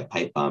 there was that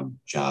pipe bomb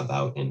job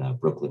out in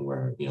Brooklyn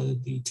where,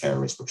 the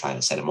terrorists were trying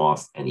to set him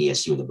off, and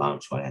ESU and the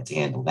bomb squad had to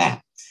handle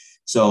that.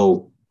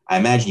 So I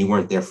imagine you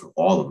weren't there for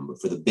all of them,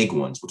 but for the big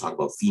ones, we'll talk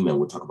about FEMA,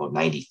 we'll talk about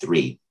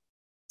 93.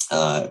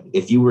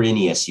 If you were in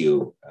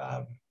ESU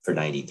for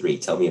 93,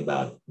 tell me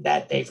about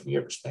that day from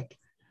your perspective.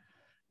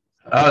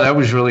 Oh, that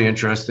was really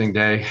interesting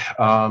day.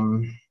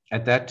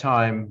 At that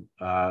time,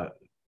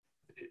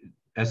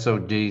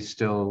 SOD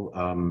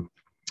still,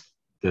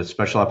 the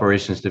Special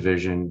Operations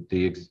Division,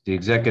 the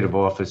executive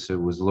officer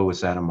was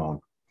Louis Anamone,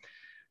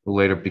 who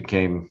later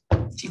became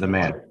the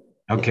man.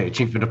 Okay,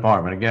 Chief of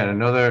Department. Again,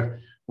 another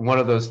one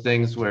of those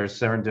things where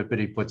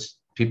serendipity puts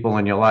people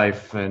in your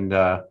life. And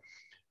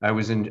I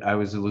was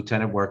a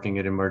lieutenant working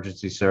at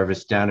emergency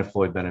service down at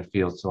Floyd Bennett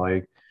Field. So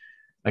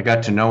I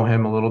got to know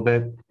him a little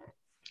bit.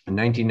 In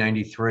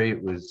 1993,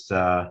 it was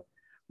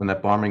when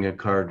that bombing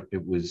occurred.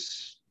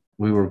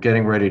 We were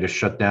getting ready to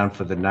shut down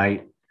for the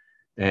night,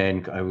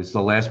 and I was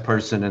the last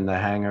person in the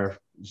hangar.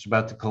 Just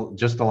about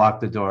to lock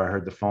the door. I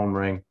heard the phone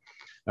ring.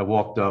 I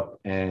walked up,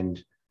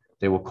 and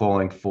they were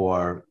calling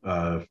for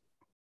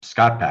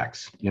Scott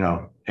packs,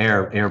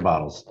 air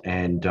bottles,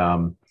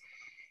 and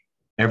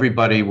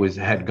everybody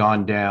had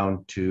gone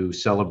down to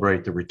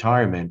celebrate the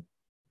retirement.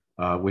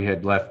 We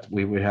had left.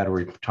 We had a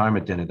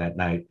retirement dinner that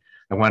night.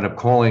 I wound up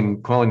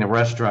calling the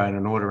restaurant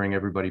and ordering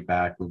everybody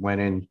back. We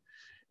went in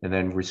and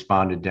then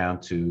responded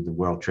down to the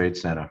World Trade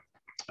Center.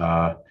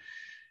 As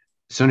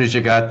soon as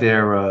you got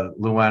there,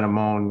 Lou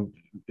Anamone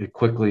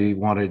quickly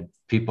wanted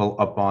people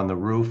up on the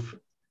roof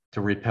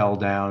to rappel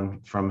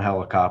down from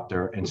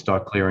helicopter and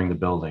start clearing the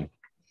building.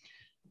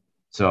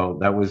 So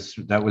that was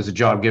a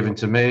job given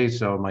to me.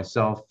 So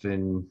myself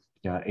and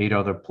 8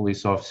 other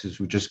police officers,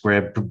 we just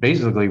grabbed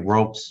basically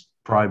ropes,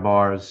 pry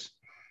bars.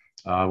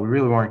 We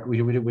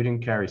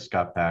didn't carry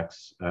Scott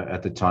packs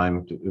at the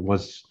time.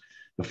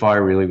 The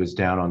fire really was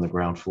down on the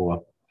ground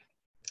floor,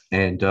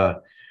 and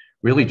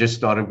really just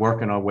started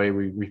working our way.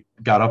 We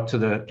got up to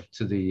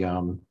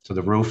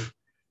the roof,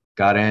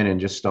 got in, and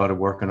just started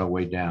working our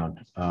way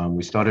down.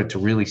 We started to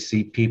really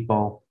see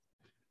people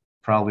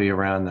probably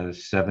around the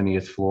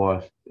 70th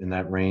floor in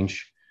that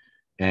range.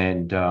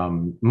 And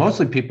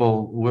mostly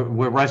people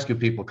were rescue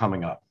people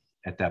coming up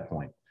at that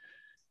point.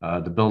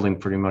 The building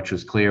pretty much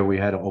was clear. We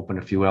had to open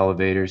a few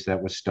elevators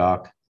that were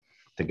stuck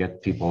to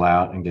get people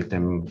out and get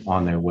them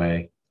on their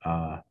way.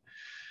 But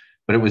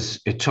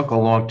it took a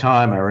long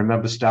time. I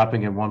remember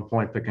stopping at one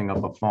point, picking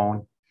up a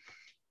phone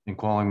and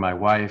calling my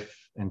wife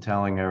and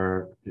telling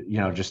her,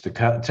 just to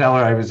tell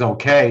her I was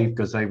okay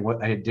because I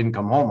didn't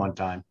come home on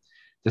time.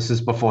 This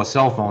is before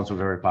cell phones were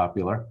very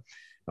popular,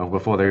 or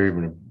before they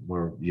even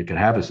were, you could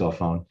have a cell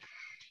phone.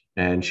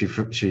 And she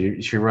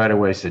right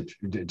away said,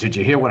 "Did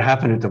you hear what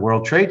happened at the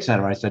World Trade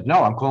Center?" I said,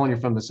 "No, I'm calling you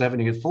from the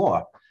 70th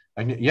floor."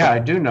 Yeah, I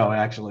do know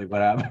actually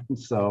what happened.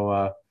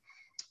 So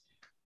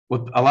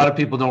what a lot of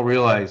people don't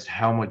realize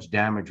how much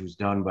damage was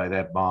done by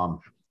that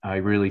bomb. I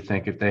really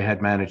think if they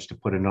had managed to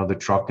put another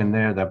truck in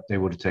there, that they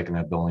would have taken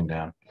that building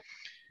down.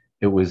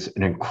 It was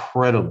an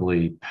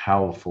incredibly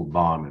powerful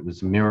bomb. It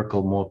was a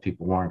miracle more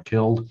people weren't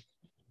killed.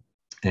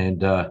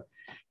 And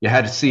you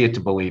had to see it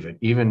to believe it.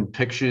 Even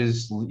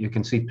pictures, you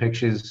can see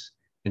pictures.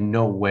 In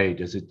no way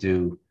does it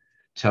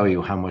tell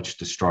you how much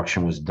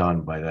destruction was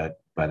done by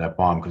that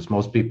bomb, because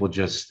most people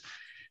just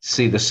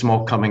see the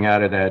smoke coming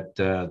out of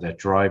that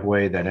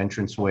driveway, that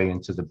entranceway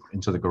into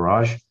the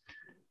garage.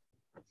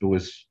 It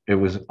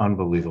was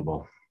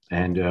unbelievable.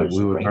 And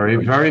we were very,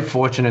 very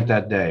fortunate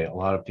that day. A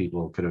lot of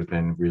people could have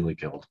been really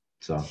killed.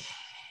 So,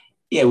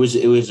 yeah, it was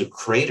a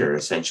crater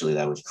essentially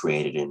that was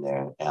created in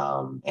there,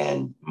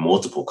 and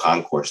multiple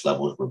concourse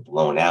levels were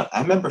blown out.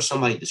 I remember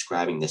somebody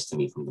describing this to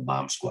me from the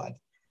bomb squad,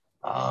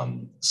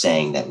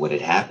 saying that what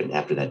had happened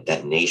after that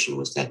detonation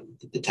was that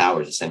the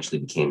towers essentially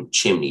became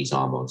chimneys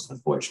almost,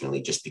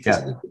 unfortunately, just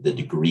because of the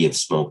degree of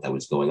smoke that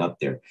was going up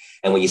there.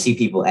 And when you see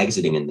people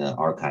exiting in the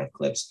archive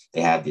clips, they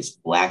have this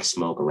black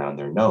smoke around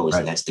their nose,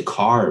 and that's the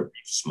car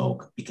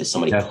smoke because so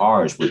many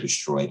cars were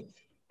destroyed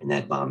in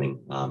that bombing.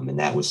 And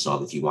that was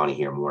solved. If you want to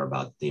hear more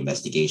about the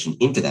investigation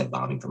into that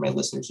bombing, for my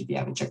listeners, if you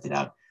haven't checked it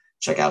out,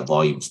 check out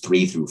volumes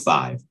 3 through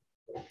 5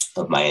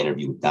 of my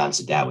interview with Don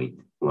Sadawi,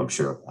 who I'm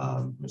sure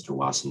Mr.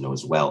 Wasson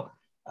knows well.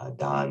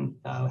 Don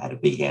had a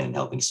big hand in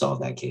helping solve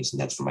that case, and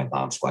that's for my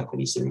Bomb Squad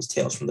miniseries,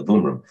 Tales from the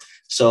Boom Room.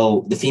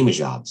 So the FEMA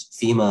jobs.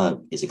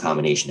 FEMA is a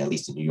combination, at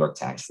least the New York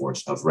task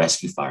force, of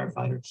rescue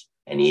firefighters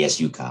and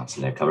ESU cops.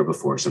 And I've covered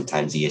before,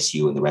 sometimes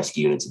ESU and the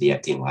rescue units of the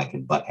FDNY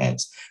can butt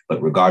heads.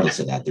 But regardless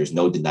of that, there's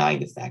no denying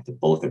the fact that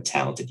both are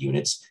talented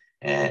units,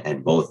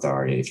 and both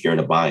are, if you're in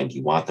a bind,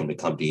 you want them to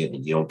come to you,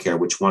 and you don't care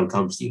which one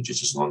comes to you,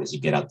 just as long as you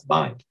get out the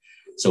bind.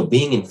 So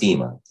being in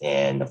FEMA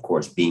and, of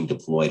course, being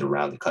deployed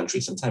around the country,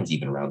 sometimes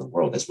even around the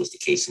world, as was the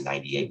case in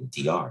 '98 with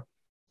DR.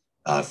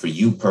 For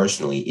you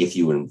personally, if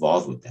you were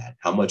involved with that,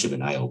 how much of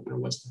an eye-opener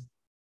was that?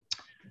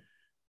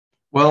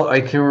 Well,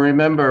 I can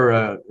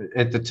remember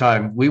at the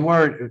time, we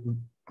weren't,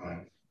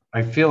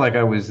 I feel like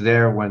I was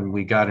there when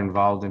we got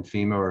involved in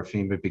FEMA, or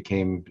FEMA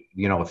became,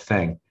 a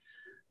thing.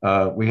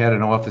 We had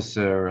an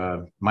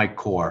officer, Mike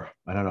Core.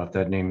 I don't know if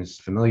that name is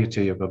familiar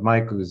to you, but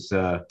Mike was...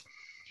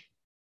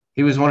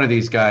 he was one of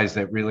these guys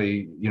that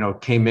really,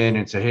 came in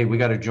and said, "Hey, we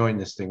got to join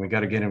this thing. We got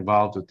to get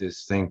involved with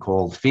this thing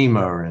called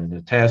FEMA and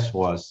the task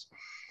force."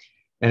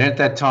 And at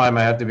that time,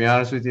 I have to be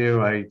honest with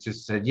you, I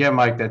just said, "Yeah,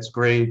 Mike, that's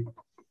great.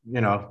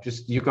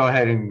 Just you go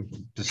ahead and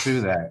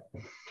pursue that."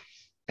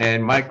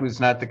 And Mike was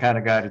not the kind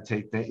of guy to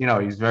take that.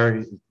 He's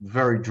very,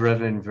 very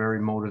driven, very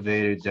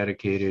motivated,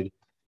 dedicated.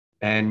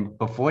 And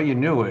before you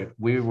knew it,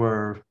 we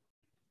were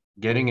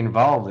getting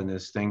involved in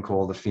this thing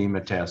called the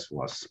FEMA task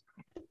force.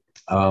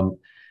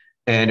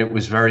 And it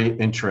was very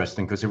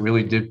interesting because it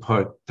really did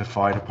put the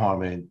fire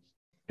department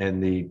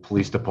and the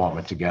police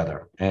department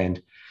together.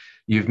 And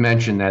you've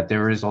mentioned that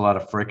there is a lot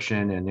of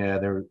friction, and yeah,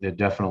 there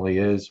definitely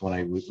is. When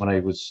I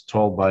was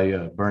told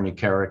by Bernie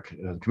Kerik,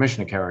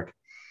 Commissioner Kerik,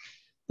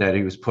 that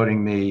he was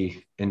putting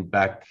me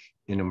back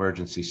in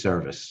emergency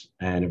service,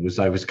 and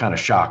I was kind of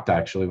shocked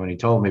actually when he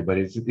told me. But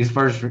his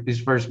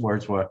first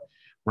words were,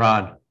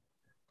 "Ron,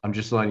 I'm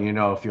just letting you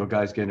know if your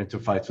guys get into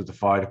fights with the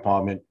fire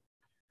department."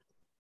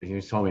 He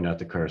told me not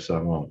to curse, so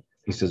I won't.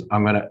 He says,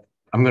 I'm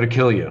gonna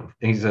kill you."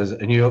 And he says,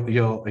 "And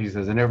he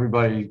says, and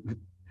everybody,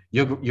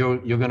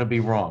 you're gonna be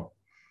wrong."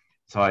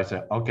 So I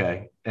said,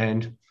 "Okay."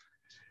 And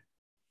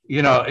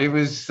it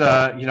was,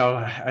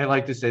 I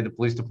like to say the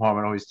police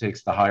department always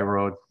takes the high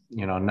road,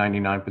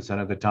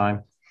 99% of the time.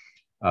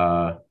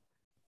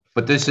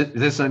 But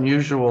this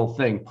unusual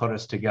thing put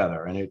us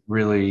together, and it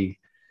really,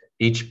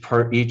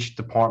 each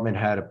department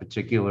had a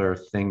particular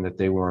thing that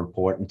they were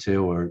important to,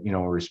 or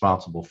were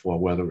responsible for,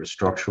 whether it was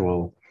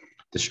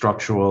the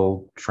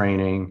structural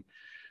training,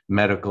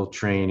 medical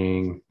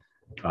training,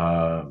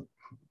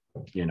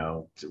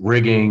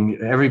 rigging.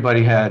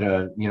 Everybody had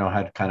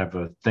had kind of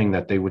a thing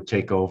that they would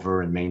take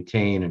over and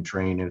maintain and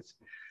train it.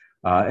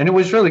 And it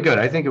was really good.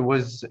 I think it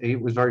was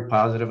very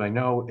positive. I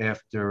know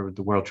after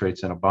the World Trade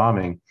Center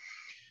bombing,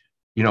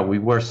 we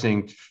were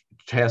seeing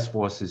task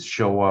forces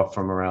show up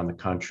from around the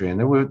country, and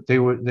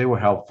they were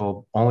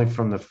helpful only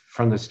from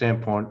the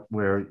standpoint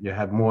where you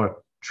had more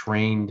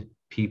trained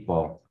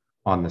people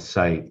on the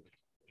site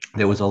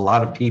there was a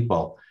lot of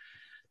people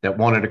that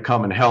wanted to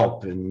come and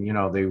help. And,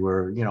 they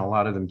were, a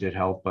lot of them did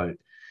help, but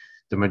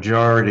the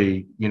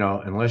majority,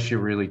 unless you're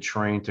really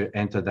trained to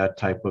enter that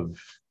type of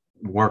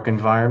work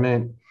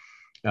environment,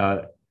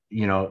 uh,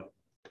 you know,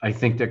 I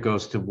think that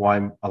goes to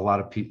why a lot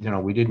of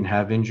people, we didn't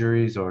have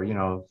injuries, or,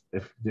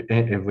 if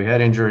we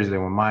had injuries, they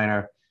were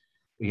minor.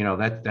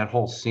 That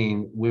whole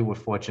scene, we were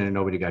fortunate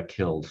nobody got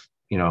killed,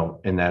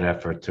 in that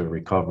effort to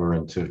recover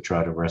and to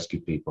try to rescue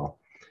people.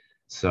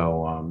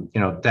 So,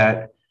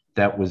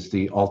 that was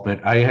the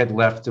ultimate. I had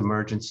left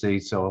emergency,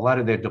 so a lot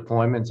of their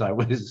deployments,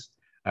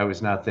 I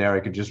was not there. I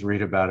could just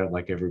read about it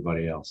like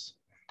everybody else.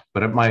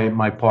 But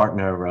my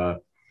partner,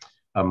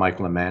 Mike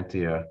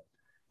Lamantia,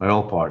 my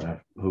old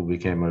partner, who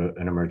became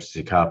an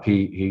emergency cop,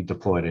 he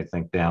deployed, I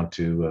think, down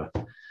to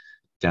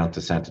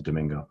Santo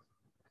Domingo.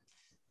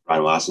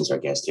 Ron Wasson's our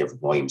guest here for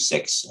Volume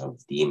 6 of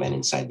the Men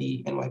Inside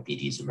the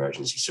NYPD's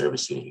Emergency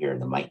Service Unit here in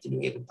the Mike to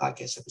New Haven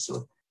podcast,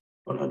 episode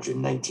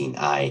 119.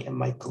 I am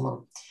Mike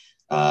Colón.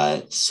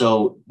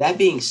 So that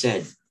being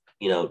said,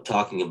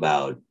 talking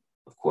about,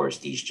 of course,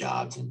 these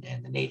jobs and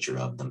the nature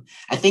of them,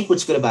 I think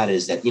what's good about it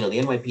is that, the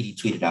NYPD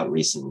tweeted out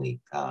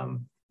recently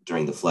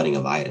during the flooding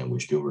of Ida, in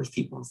which numerous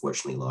people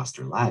unfortunately lost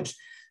their lives,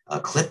 a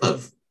clip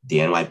of the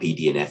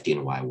NYPD and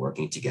FDNY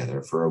working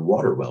together for a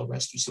water well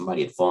rescue.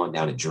 Somebody had fallen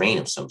down a drain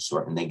of some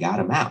sort and they got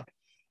him out.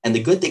 And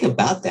the good thing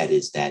about that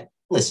is that,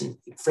 listen,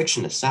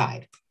 friction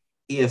aside,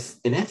 if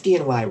an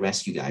FDNY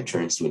rescue guy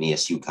turns to an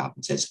ESU cop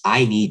and says,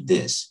 I need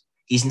this,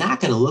 he's not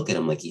going to look at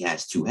him like he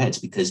has two heads,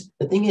 because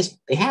the thing is,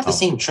 they have the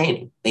same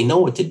training. They know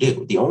what to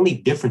do. The only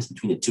difference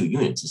between the two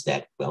units is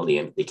that, well,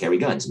 they carry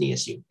guns in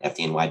ESU.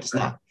 FDNY does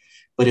not.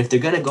 But if they're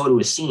going to go to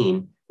a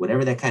scene,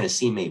 whatever that kind of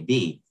scene may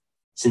be,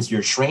 since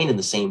you're trained in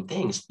the same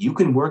things, you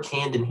can work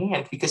hand in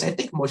hand, because I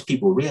think most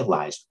people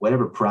realize,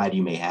 whatever pride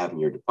you may have in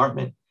your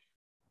department,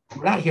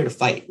 we're not here to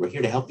fight. We're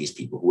here to help these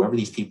people, whoever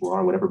these people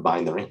are, whatever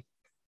bind they're in.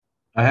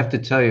 I have to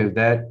tell you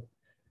that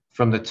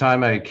from the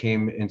time I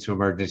came into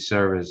emergency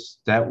service,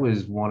 that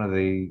was one of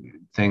the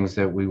things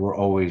that we were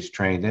always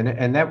trained in.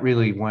 And that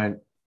really went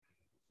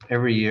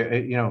every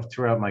year,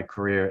 throughout my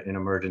career in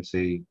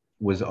emergency,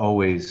 was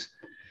always,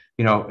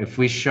 if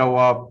we show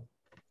up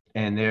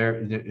and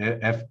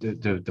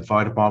the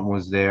fire department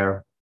was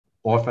there,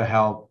 offer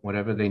help,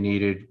 whatever they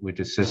needed, we'd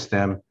assist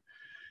them.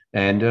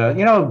 And,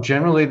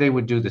 generally they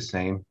would do the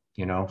same,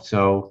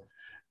 so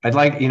I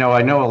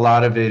know a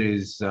lot of it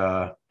is,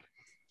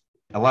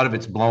 a lot of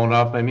it's blown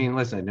up. I mean,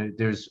 listen,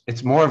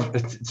 it's more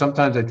of,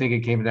 sometimes I think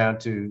it came down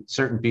to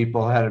certain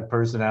people had a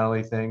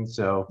personality thing.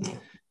 So,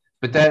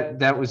 but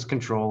that was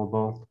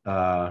controllable.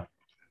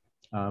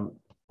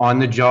 On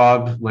the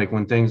job, like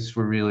when things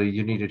were really,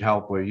 you needed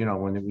help, or,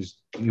 when it was,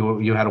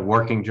 you had a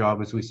working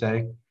job, as we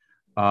say,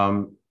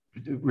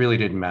 it really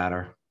didn't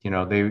matter.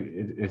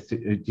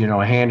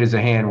 A hand is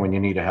a hand when you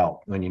need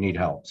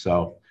help.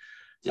 So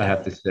I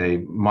have to say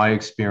my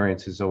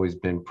experience has always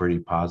been pretty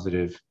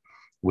positive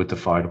with the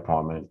fire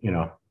department,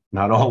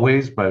 not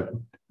always, but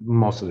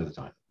most of the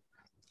time.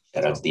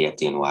 Shout out to the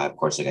FDNY. Of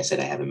course, like I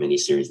said, I have a mini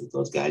series with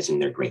those guys, and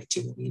they're great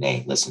too. I mean,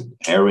 hey, listen,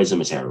 heroism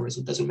is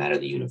heroism. It doesn't matter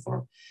the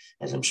uniform,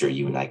 as I'm sure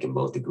you and I can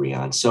both agree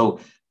on. So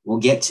we'll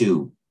get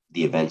to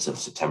the events of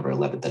September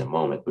 11th in a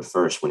moment. But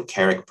first, when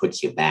Kerik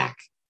puts you back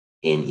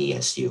in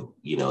ESU,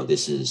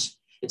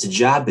 it's a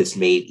job that's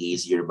made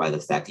easier by the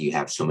fact that you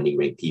have so many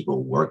great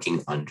people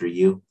working under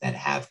you that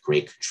have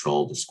great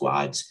control of the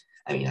squads.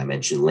 I mean, I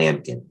mentioned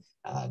Lampkin.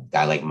 A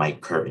guy like Mike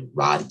Curtin,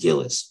 Rod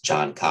Gillis,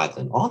 John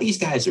Coughlin, all these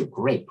guys are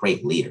great,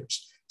 great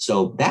leaders.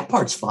 So that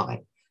part's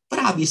fine. But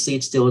obviously,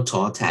 it's still a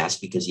tall task,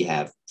 because you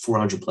have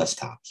 400 plus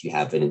cops. You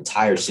have an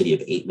entire city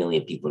of 8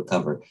 million people to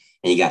cover,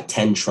 and you got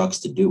 10 trucks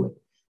to do it.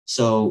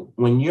 So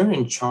when you're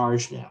in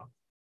charge now,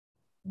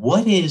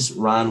 what is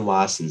Ron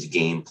Wasson's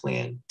game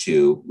plan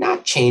to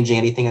not changing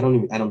anything?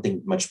 I don't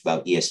think much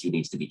about ESU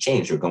needs to be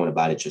changed, or going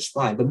about it just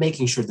fine, but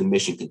making sure the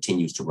mission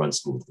continues to run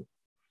smoothly.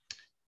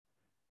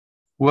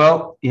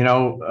 Well,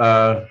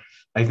 I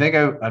think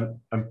I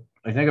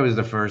was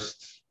the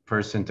first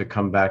person to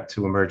come back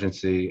to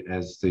emergency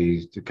as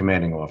the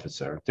commanding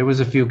officer. There was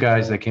a few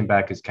guys that came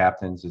back as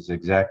captains, as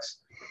execs.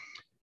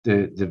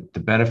 The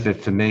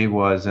benefit for me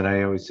was, and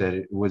I always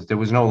said there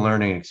was no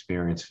learning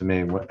experience for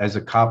me as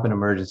a cop in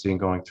emergency and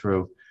going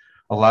through.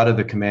 A lot of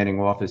the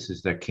commanding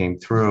officers that came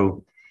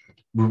through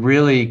were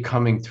really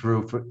coming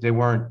through they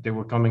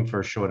were coming for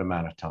a short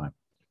amount of time.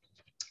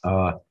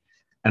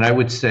 And I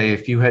would say,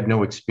 if you had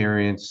no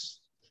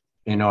experience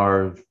in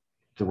the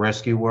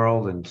rescue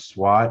world and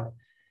SWAT,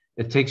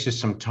 it takes you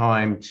some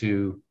time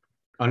to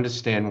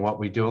understand what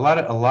we do. A lot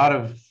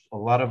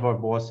of our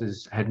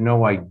bosses had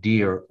no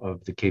idea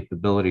of the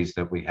capabilities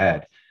that we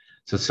had.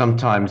 So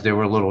sometimes they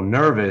were a little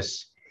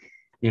nervous,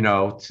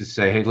 to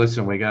say, hey,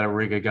 listen, we got to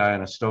rig a guy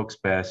on a Stokes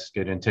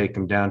basket and take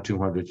him down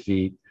 200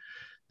 feet.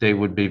 They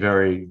would be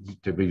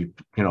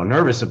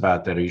nervous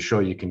about that. Are you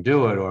sure you can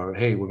do it? Or,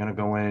 hey, we're going to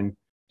go in,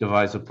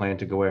 devise a plan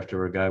to go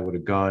after a guy with a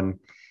gun.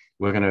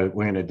 We're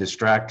gonna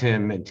distract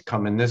him and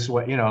come in this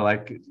way.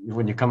 Like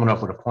when you're coming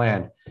up with a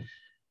plan,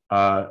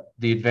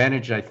 The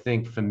advantage, I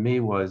think, for me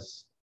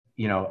was,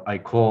 I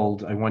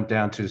went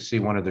down to see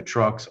one of the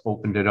trucks,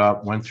 opened it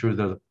up, went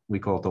through we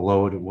call it the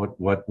load,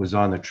 what was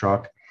on the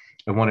truck.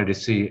 I wanted to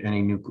see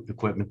any new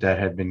equipment that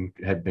had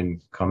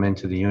been come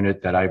into the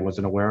unit that I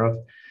wasn't aware of.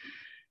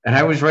 And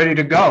I was ready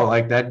to go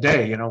like that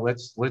day,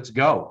 let's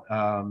go.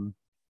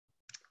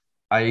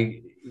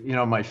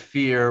 My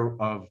fear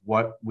of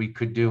what we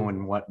could do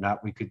and what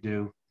not we could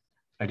do,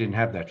 I didn't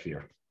have that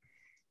fear.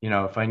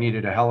 If I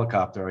needed a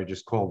helicopter, I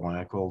just called one.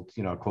 I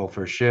called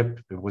for a ship.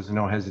 There was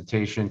no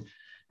hesitation.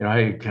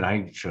 Hey,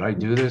 should I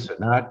do this or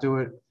not do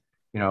it?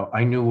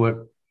 I knew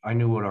what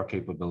our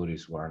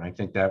capabilities were. And I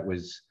think that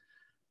was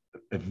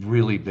a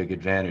really big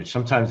advantage.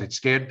 Sometimes it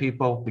scared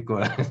people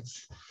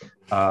because,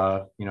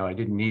 I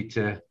didn't need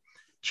to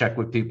check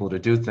with people to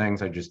do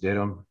things. I just did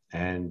them.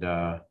 And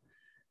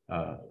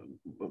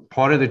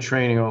part of the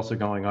training also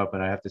going up,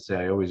 and I have to say,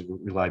 I always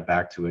rely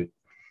back to it.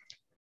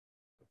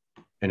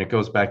 And it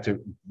goes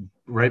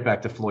right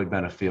back to Floyd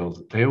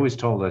Benefield. They always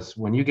told us,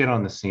 when you get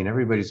on the scene,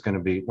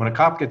 when a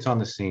cop gets on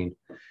the scene,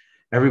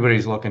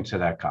 everybody's looking to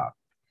that cop.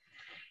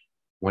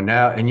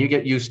 And you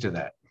get used to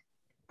that.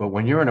 But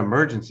when you're an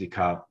emergency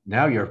cop,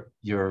 now your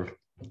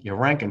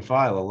rank and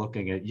file are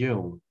looking at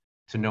you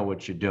to know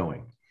what you're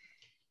doing.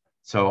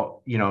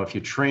 So, if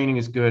your training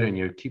is good and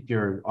you keep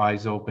your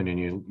eyes open and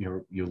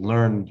you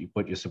learn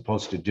what you're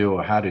supposed to do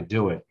or how to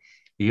do it.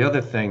 The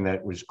other thing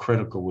that was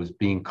critical was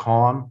being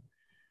calm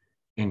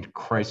in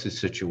crisis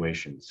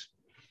situations.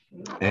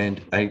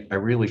 And I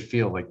really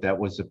feel like that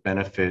was a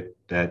benefit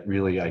that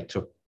really I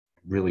took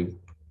really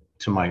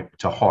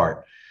to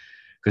heart.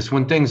 Because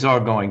when things are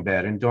going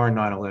bad, and during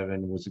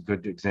 9/11 was a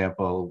good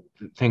example,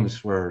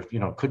 things were,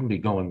 couldn't be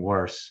going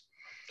worse.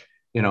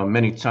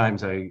 Many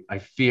times I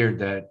feared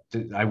that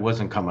I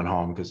wasn't coming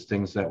home because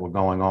things that were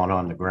going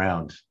on the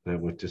ground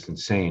that were just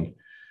insane.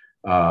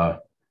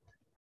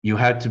 You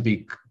had to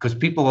be, because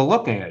people are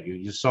looking at you,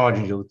 your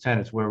sergeants, your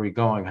lieutenants, where are we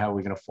going? How are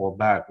we going to fall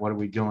back? What are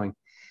we doing?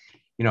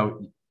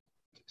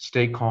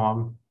 Stay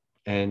calm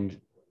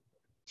and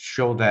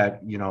show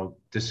that,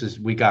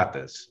 we got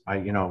this.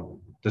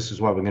 This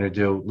is what we're going to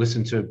do.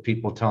 Listen to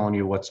people telling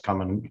you what's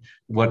coming,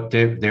 what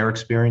they're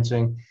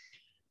experiencing,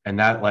 and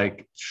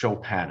that show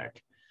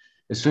panic.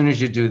 As soon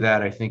as you do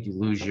that, I think you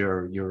lose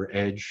your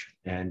edge.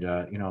 And,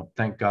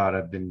 thank God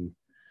I've been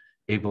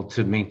able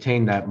to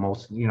maintain that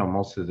most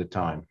of the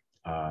time.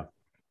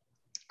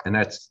 And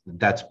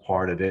that's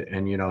part of it.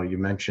 And, you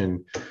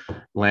mentioned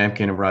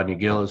Lampkin and Rodney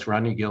Gillis.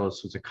 Rodney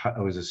Gillis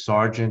was a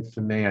sergeant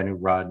for me. I knew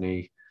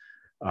Rodney.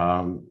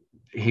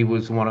 He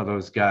was one of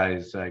those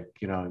guys,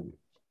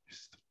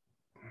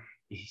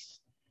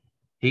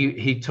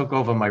 he took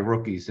over my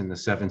rookies in the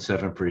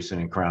 7-7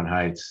 precinct in Crown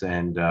Heights.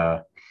 And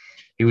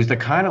he was the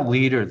kind of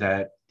leader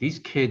that these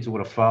kids would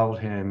have followed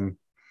him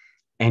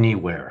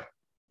anywhere.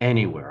 I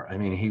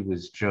mean, he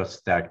was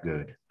just that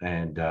good.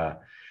 And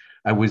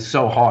I was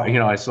so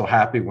I was so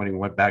happy when he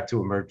went back to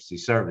emergency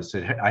service.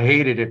 I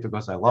hated it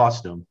because I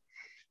lost him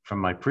from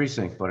my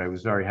precinct, but I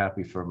was very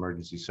happy for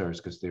emergency service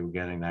because they were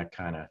getting that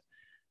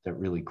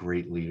really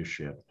great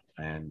leadership.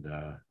 And,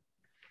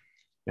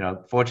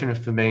 fortunate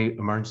for me,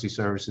 emergency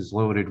service is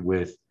loaded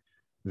with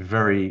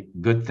very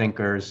good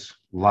thinkers,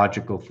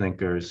 logical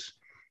thinkers,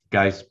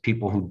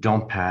 people who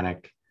don't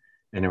panic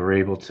and are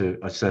able to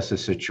assess the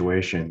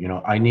situation.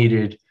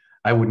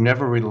 I would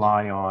never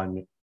rely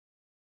on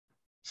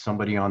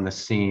somebody on the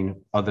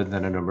scene other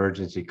than an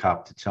emergency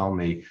cop to tell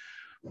me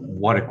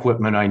what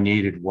equipment I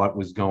needed, what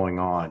was going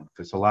on,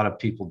 because a lot of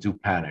people do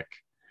panic,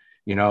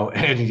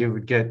 and you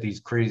would get these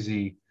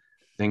crazy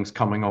things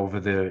coming over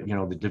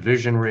the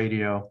division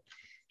radio.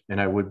 And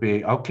I would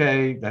be,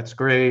 okay, that's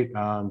great.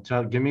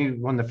 Give me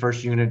when the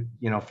first unit,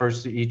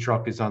 first E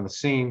truck is on the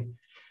scene.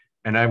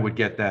 And I would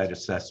get that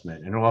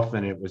assessment. And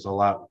often it was a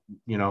lot,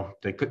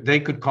 they could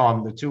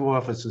the two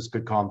officers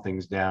could calm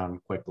things down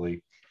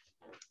quickly.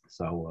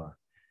 So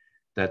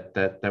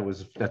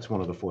that's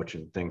one of the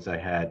fortunate things I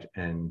had.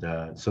 And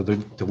so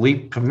the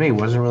leap for me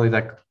wasn't really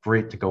that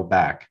great to go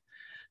back.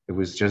 It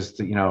was just,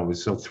 I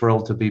was so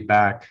thrilled to be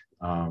back.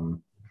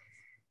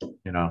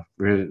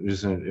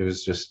 It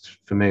was just,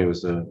 for me, it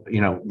was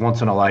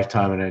once in a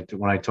lifetime. And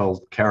when I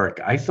told Kerik,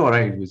 I thought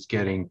I was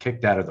getting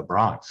kicked out of the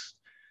Bronx.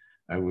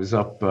 I was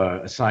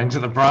assigned to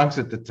the Bronx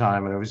at the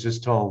time, and I was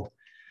just told,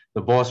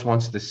 the boss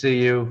wants to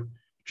see you.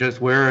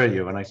 Just where are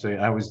you? And I say,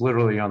 I was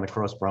literally on the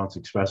Cross Bronx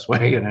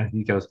Expressway. And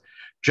he goes,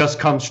 just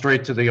come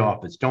straight to the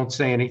office. Don't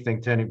say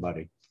anything to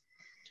anybody.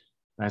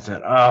 And I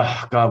said,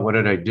 oh, God, what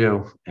did I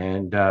do?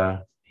 And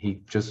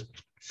he just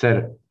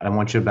said, I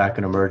want you back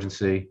in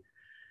emergency.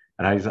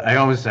 And I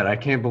always said, I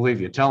can't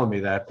believe you're telling me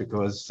that,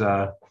 because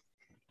I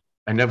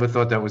never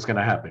thought that was going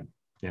to happen,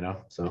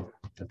 So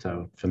that's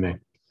how, for me.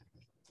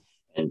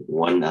 And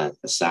one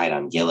aside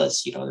on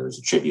Gillis, there was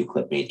a tribute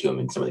clip made to him,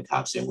 and some of the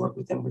cops that work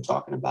with him were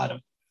talking about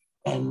him.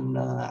 And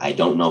I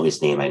don't know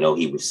his name. I know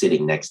he was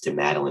sitting next to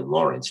Madeline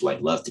Lawrence, who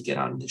I'd love to get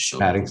on this show.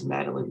 Because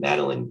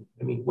Madeline,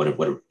 I mean, what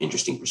an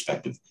interesting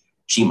perspective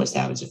she must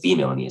have as a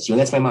female in the SU. And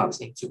that's my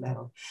mom's name too,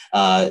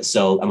 Madeline.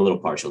 So I'm a little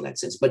partial in that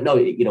sense. But no,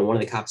 one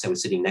of the cops that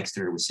was sitting next to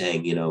her was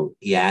saying,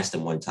 he asked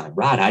him one time,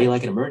 Rod, how do you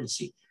like an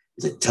emergency?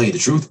 He said, tell you the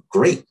truth,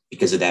 great.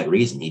 Because of that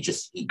reason, he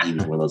was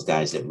one of those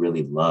guys that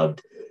really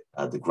loved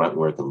the grunt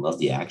work and loved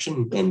the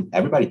action. And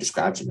everybody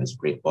describes him as a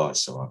great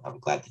boss. So I'm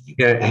glad that you.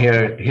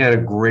 Yeah, he had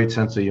a great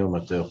sense of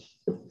humor too.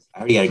 I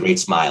already had a great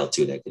smile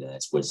too.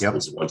 That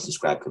was once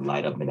described could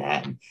light up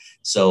Manhattan.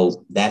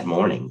 So that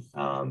morning,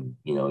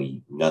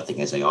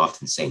 nothing, as I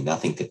often say,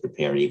 nothing could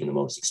prepare even the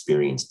most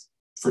experienced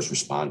first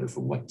responder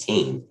for what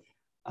came.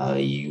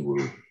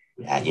 You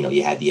had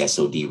the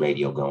SOD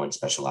radio going,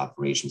 Special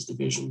Operations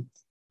Division,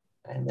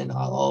 and then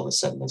all of a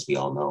sudden, as we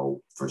all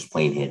know, first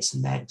plane hits,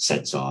 and that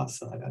sets off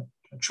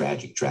a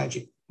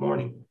tragic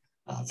morning.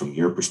 From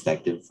your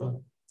perspective,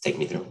 take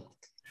me through it.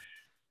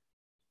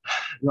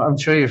 I'm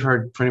sure you've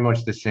heard pretty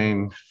much the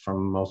same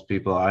from most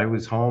people. I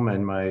was home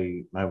and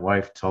my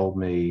wife told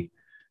me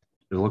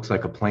it looks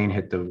like a plane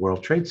hit the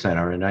World Trade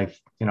Center. And I,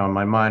 in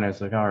my mind, I was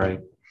like, all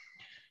right,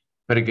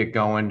 better get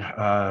going.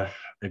 I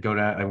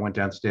went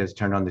downstairs,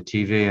 turned on the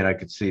TV, and I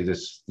could see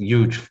this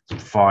huge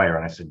fire.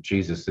 And I said,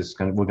 Jesus,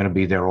 we're going to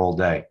be there all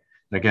day.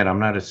 And again,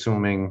 I'm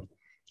assuming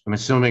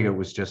it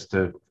was just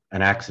an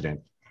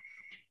accident.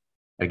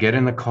 I get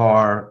in the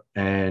car,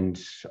 and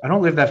I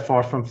don't live that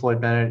far from Floyd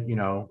Bennett.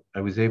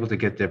 I was able to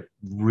get there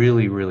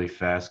really, really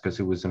fast because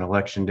it was an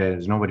election day.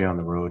 There's nobody on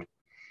the road.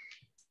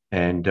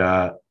 And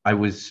I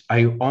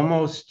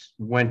almost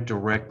went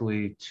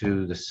directly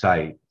to the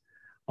site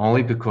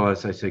only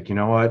because I said, you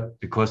know what,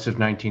 because of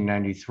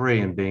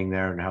 1993 and being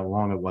there and how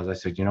long it was, I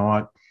said, you know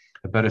what,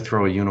 I better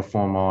throw a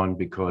uniform on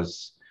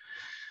because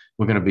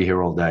we're going to be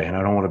here all day. And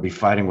I don't want to be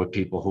fighting with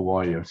people. Who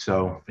are you?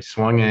 So I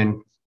swung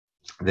in.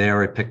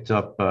 There, I picked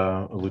up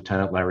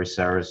Lieutenant Larry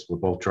Saris. We're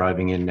both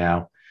driving in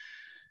now.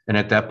 And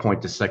at that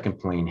point, the second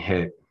plane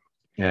hit.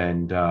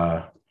 And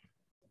I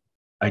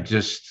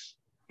just,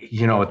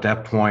 at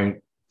that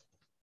point,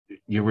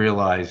 you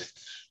realized,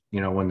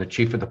 when the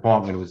chief of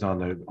department was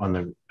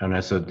on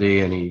SOD,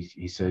 and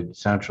he said,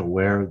 Central,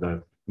 where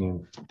the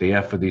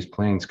F of these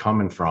planes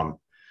coming from?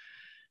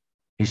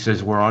 He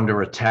says, we're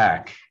under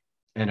attack.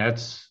 And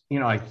that's,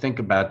 I think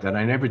about that.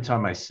 And every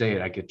time I say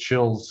it, I get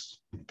chills.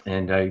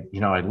 And I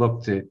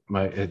looked at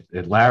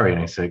Larry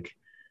and I said,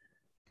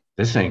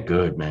 this ain't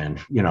good, man.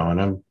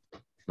 And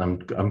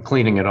I'm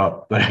cleaning it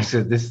up, but I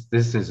said, this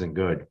isn't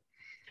good.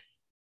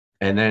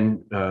 And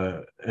then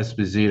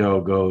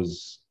Esposito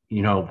goes,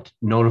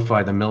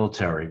 notify the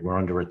military, we're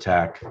under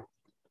attack.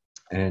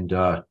 And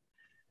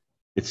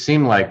it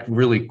seemed like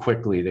really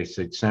quickly they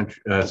said,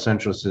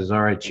 Central says,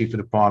 all right, chief of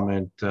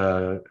department,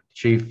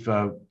 chief,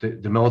 the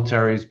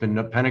military's been,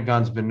 the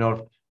Pentagon's been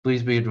notified,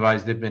 please be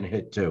advised they've been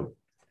hit too.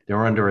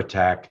 They're under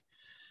attack.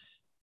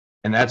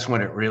 And that's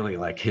when it really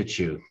hits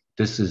you.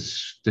 This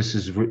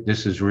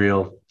is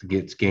real.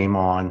 It's game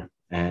on.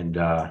 And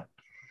I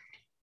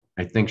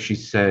think she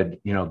said,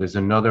 there's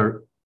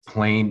another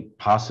plane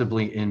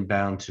possibly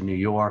inbound to New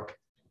York.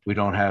 We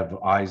don't have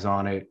eyes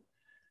on it.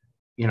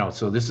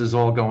 So this is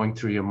all going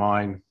through your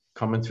mind,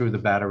 coming through the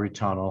Battery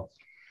Tunnel.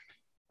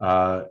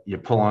 You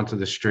pull onto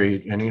the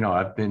street, and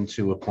I've been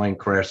to a plane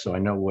crash, so I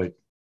know what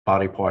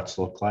body parts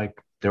look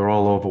like. They're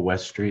all over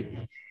West Street.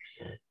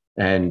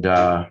 And,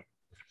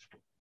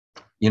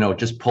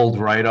 just pulled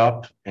right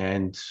up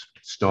and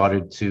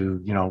started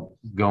to,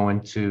 go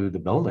into the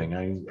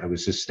building. I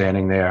was just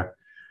standing there.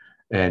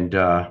 And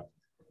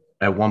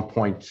at one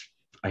point,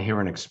 I hear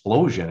an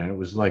explosion, and it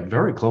was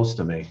very close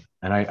to me.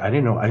 And I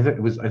didn't know, I thought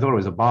it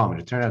was a bomb,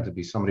 and it turned out to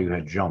be somebody who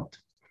had jumped.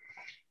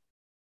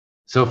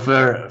 So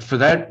for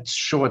that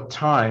short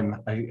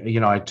time,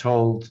 I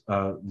told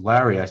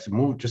Larry, I said,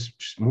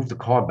 just move the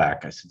car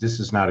back. I said, this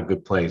is not a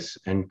good place.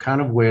 And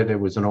kind of where there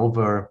was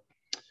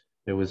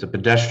a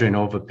pedestrian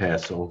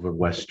overpass over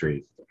West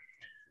Street.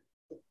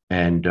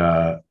 And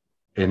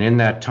in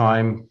that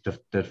time,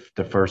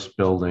 the first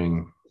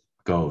building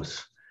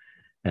goes.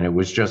 And it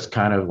was just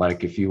kind of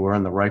like if you were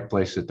in the right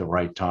place at the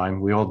right time.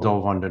 We all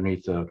dove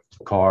underneath the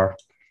car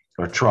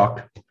or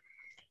truck.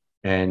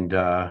 And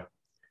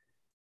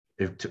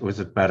it was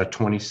about a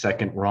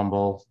 20-second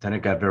rumble. Then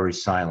it got very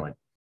silent.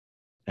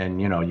 And,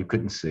 you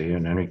couldn't see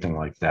and anything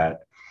like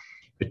that.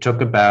 It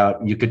took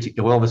about,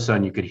 all of a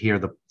sudden you could hear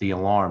the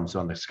alarms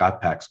on the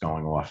Scott packs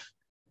going off.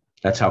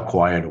 That's how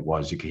quiet it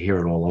was. You could hear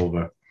it all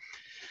over.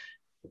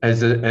 As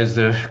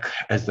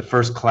the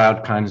first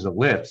cloud kind of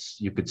lifts,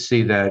 you could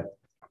see that,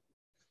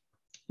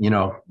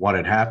 what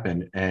had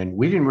happened. And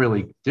we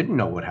didn't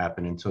know what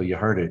happened until you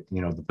heard it,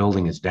 the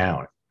building is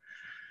down.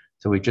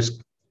 So we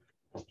just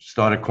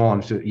started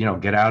calling to,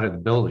 get out of the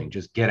building,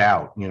 just get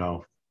out,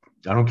 I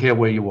don't care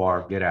where you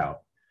are, get out.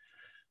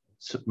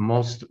 So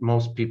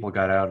most people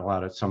got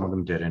out, some of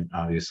them didn't,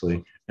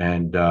 obviously.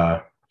 And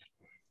I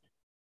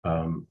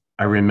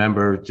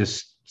remember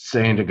just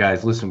saying to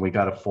guys, listen, we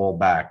got to fall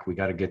back. We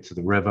got to get to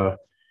the river.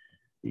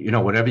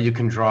 Whatever you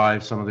can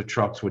drive. Some of the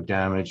trucks were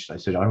damaged. I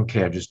said, I don't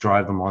care. Just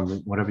drive them on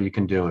whatever you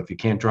can do. If you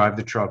can't drive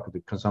the truck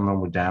because some of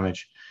them were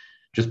damaged,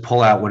 just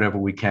pull out whatever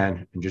we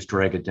can and just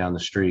drag it down the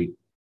street.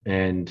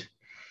 And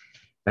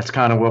that's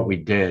kind of what we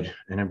did.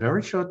 And in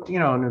very short,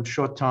 in a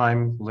short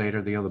time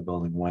later, the other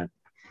building went.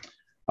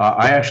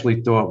 I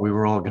actually thought we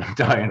were all going to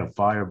die in a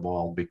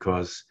fireball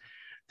because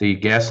the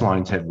gas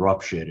lines had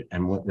ruptured.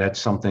 And that's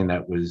something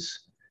that was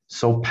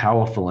so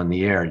powerful in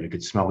the air. You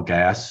could smell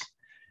gas.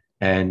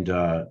 And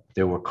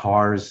there were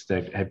cars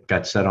that had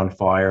got set on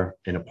fire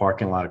in a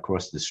parking lot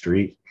across the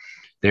street.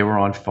 They were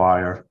on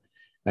fire.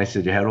 I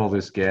said, you had all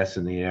this gas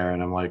in the air.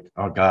 And I'm like,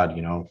 oh God,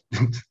 we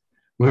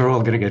were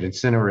all going to get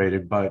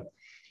incinerated. But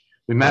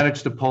we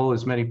managed to pull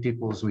as many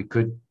people as we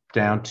could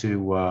down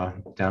to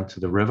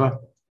the river.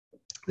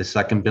 The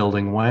second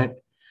building went.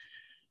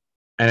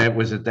 And it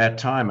was at that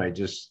time, I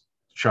just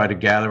tried to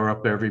gather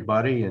up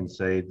everybody and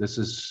say, this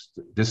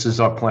is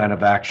our plan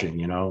of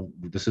action.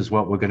 This is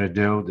what we're going to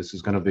do. This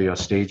is going to be our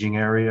staging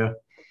area.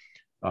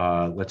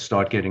 Let's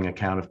start getting a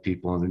count of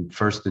people. And then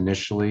first,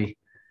 initially,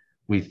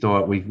 we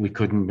thought we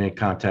couldn't make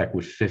contact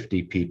with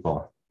 50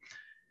 people.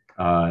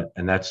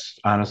 And that's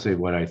honestly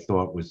what I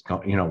thought was,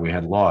 we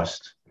had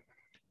lost.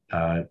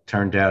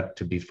 Turned out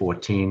to be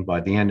 14. By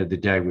the end of the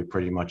day, we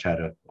pretty much had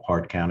a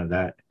hard count of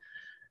that.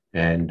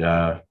 And,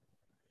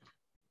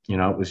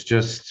 it was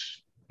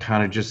just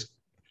kind of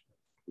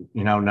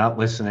not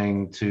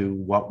listening to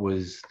what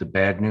was the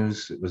bad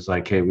news. It was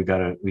like, hey, we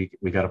gotta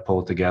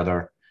pull it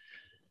together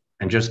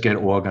and just get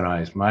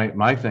organized.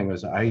 My thing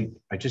was I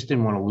just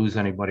didn't want to lose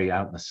anybody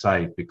out in the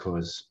site,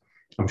 because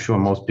I'm sure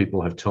most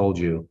people have told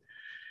you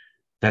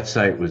that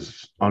site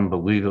was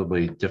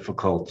unbelievably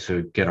difficult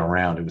to get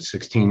around. It was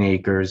 16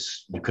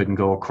 acres. You couldn't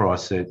go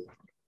across it.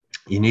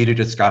 You needed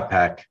a Scott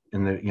pack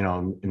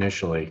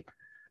initially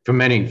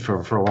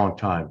for a long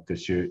time,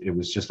 because it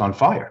was just on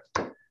fire.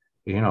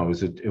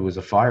 It was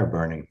a fire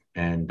burning.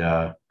 And,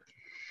 that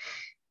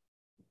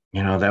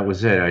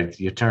was it.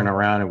 You turn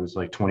around, it was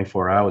like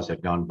 24 hours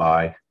had gone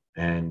by,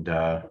 and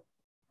that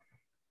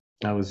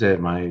was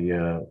it.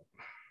 Not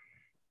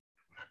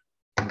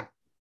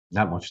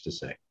much to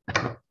say.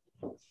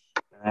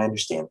 I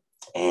understand.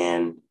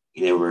 And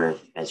there were,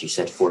 as you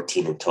said,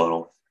 14 in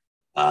total.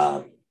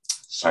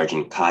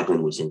 Sergeant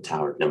Coghlan was in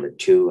tower number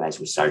 2, as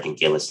was Sergeant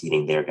Gillis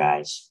leading their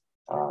guys.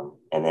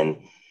 And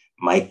then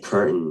Mike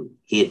Curtin,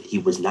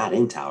 he was not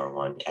in tower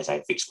 1, as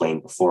I've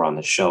explained before on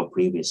the show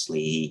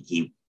previously.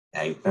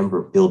 I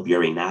remember Bill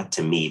Bury, not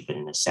to me, but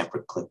in a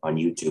separate clip on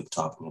YouTube,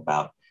 talking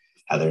about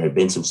how there had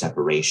been some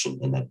separation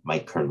and that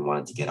Mike Curtin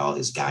wanted to get all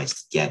his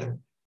guys together.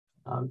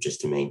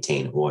 Just to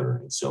maintain order.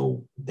 And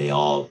so they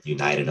all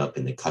united up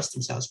in the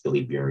customs house,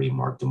 Billy Bury,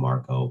 Mark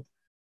DeMarco,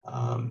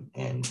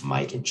 and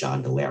Mike and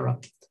John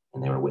Delara.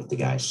 And they were with the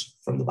guys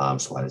from the bomb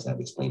squad, as I've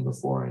explained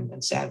before.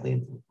 And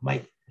sadly,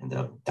 Mike ended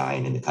up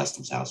dying in the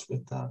customs house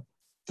with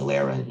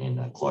Delara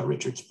and Claude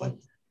Richards. But,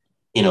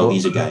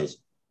 these are guys.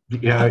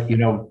 Yeah,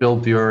 Bill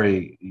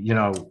Bury,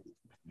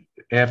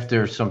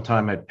 after some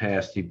time had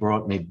passed, he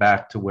brought me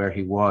back to where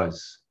he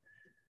was,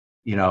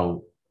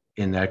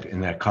 in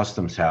that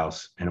customs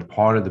house, and a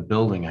part of the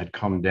building had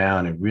come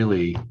down. And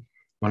really,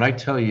 when I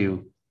tell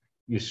you,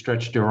 you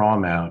stretched your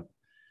arm out,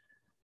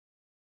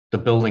 the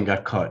building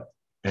got cut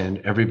and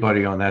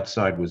everybody on that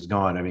side was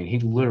gone. I mean,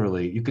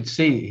 you could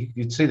see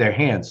their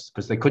hands,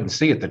 because they couldn't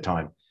see at the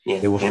time. Yeah,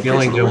 they were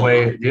feeling their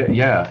way.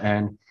 Yeah.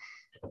 And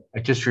I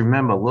just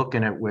remember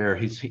looking at where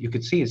you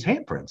could see his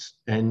handprints,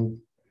 and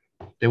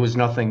there was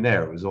nothing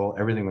there.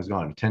 Everything was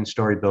gone.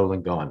 10-story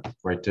building gone,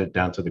 right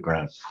down to the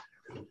ground.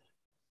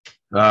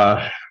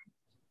 It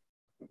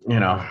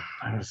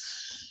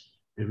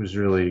was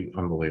really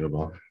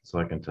unbelievable. That's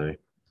all I can tell you.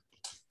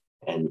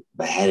 And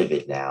ahead of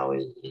it now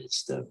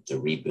is the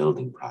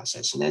rebuilding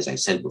process. And as I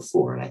said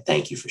before, and I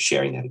thank you for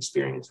sharing that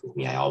experience with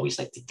me, I always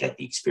like to get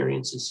the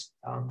experiences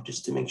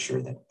just to make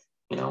sure that,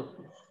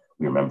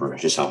 we remember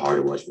just how hard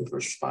it was for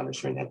first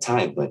responders during that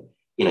time. But,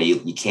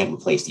 you can't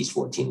replace these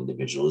 14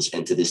 individuals.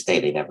 And to this day,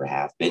 they never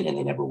have been, and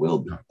they never will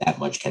be. That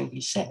much can be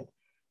said.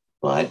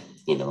 But,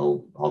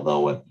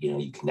 although,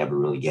 you can never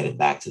really get it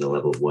back to the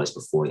level it was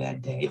before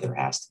that day, there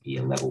has to be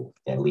a level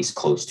at least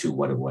close to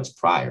what it was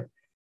prior.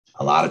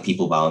 A lot of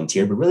people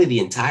volunteered, but really the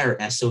entire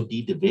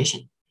SOD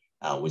division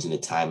was in a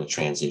time of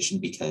transition,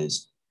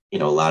 because, a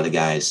lot of the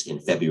guys in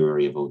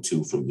February of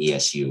 2002 from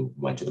ESU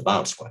went to the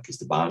bomb squad, because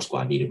the bomb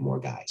squad needed more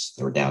guys.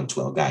 They were down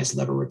 12 guys.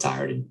 Lever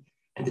retired, and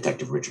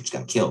Detective Richards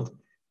got killed.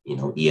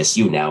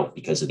 ESU now,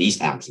 because of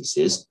these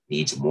absences,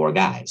 needs more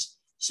guys.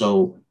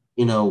 So,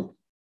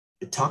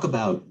 talk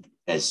about,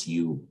 as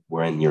you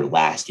were in your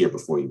last year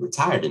before you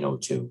retired in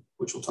 2002,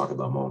 which we'll talk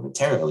about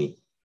momentarily,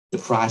 the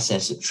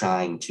process of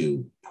trying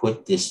to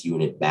put this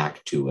unit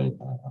back to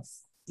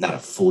not a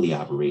fully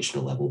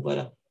operational level,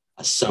 but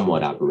a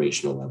somewhat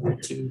operational level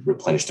to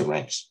replenish the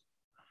ranks.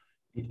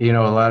 A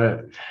lot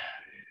of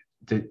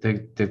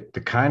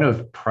the kind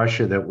of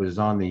pressure that was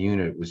on the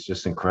unit was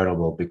just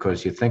incredible,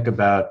 because you think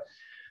about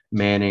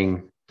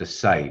manning the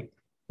site,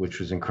 which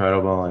was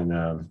incredible.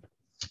 And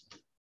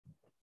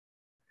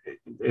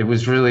it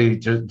was really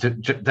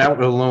that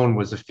alone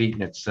was a feat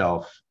in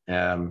itself.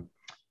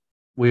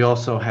 We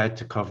also had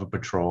to cover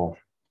patrol.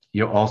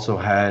 You also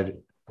had,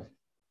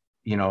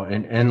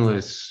 an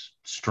endless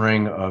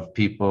string of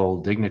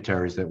people,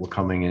 dignitaries that were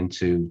coming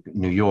into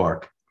New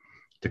York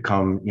to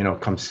come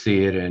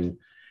see it. And,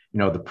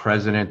 the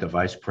president, the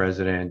vice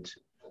president,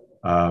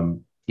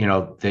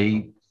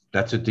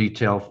 that's a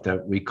detail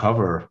that we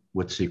cover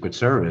with Secret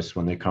Service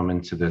when they come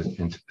into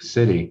the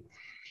city.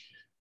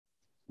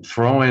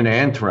 Throw in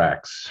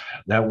anthrax.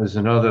 That was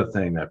another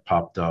thing that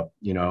popped up,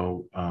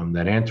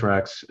 that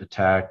anthrax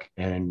attack,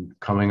 and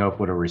coming up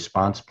with a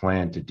response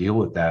plan to deal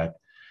with that.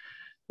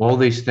 All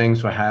these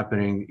things were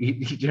happening,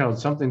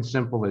 something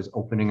simple as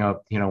opening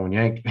up, when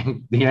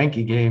the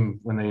Yankee game,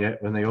 when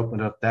they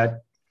opened up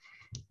that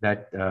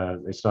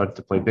they started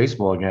to play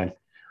baseball again.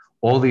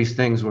 All these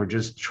things were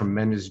just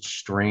tremendous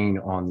strain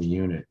on the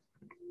unit.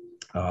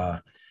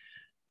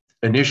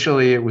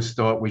 Initially, it was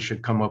thought we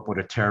should come up with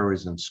a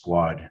terrorism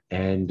squad.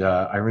 And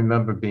I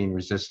remember being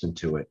resistant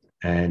to it.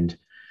 And,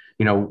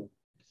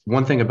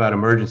 one thing about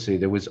emergency,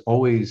 there was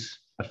always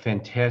a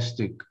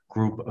fantastic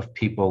group of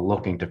people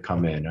looking to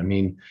come in. I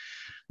mean,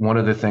 one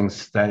of the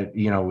things that,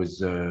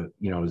 was a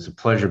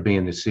pleasure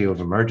being the CEO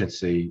of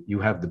emergency. You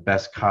have the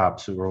best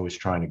cops who are always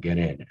trying to get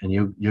in, and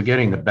you're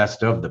getting the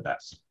best of the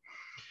best.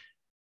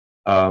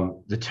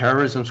 The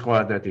terrorism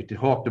squad that they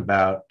talked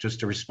about, just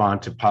to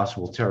respond to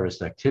possible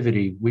terrorist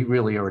activity, we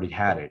really already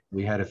had it.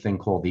 We had a thing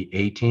called the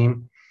A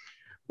team,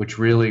 which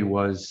really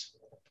was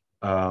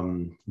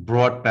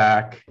brought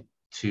back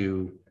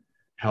to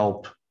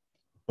help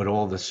with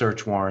all the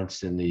search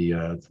warrants in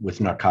with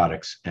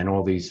narcotics and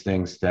all these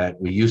things that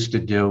we used to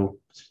do.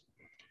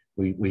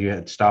 We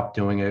had stopped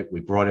doing it. We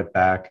brought it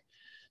back.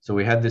 So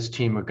we had this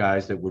team of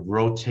guys that would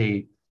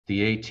rotate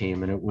the A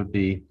team, and it would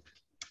be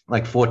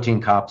like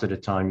 14 cops at a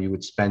time. You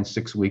would spend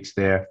 6 weeks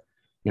there,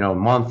 a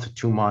month,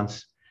 2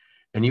 months,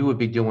 and you would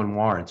be doing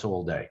warrants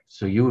all day.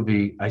 So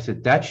I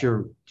said, that's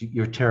your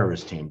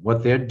terrorist team.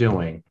 What they're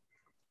doing,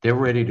 they're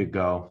ready to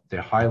go.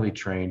 They're highly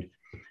trained.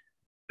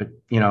 But,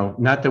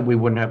 not that we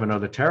wouldn't have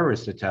another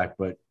terrorist attack,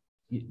 but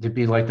to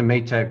be like the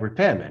Maytag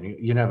repairman.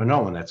 You never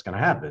know when that's going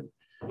to happen.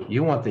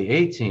 You want the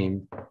A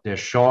team. They're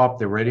sharp.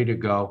 They're ready to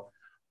go.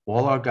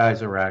 All our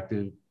guys are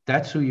active.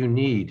 That's who you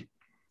need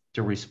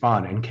to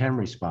respond and can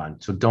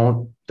respond. So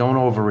don't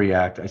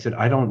overreact. I said,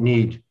 I don't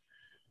need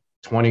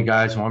 20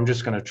 guys who I'm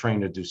just going to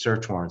train to do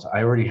search warrants.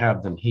 I already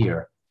have them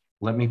here.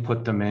 Let me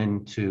put them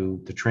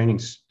into the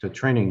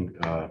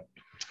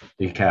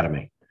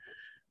academy.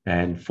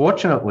 And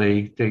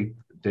fortunately,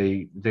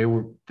 they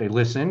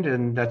listened,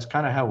 and that's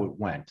kind of how it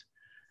went.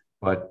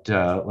 But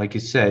like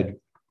you said,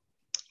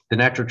 the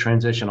natural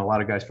transition, a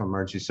lot of guys from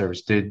emergency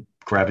service did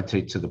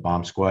gravitate to the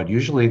bomb squad.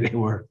 Usually they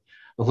were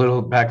a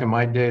little, back in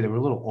my day, they were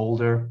a little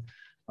older,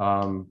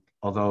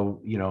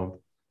 although,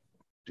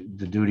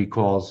 the duty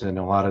calls, and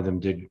a lot of them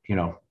did,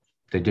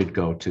 they did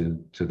go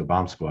to the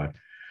bomb squad,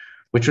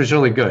 which was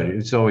really good.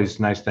 It's always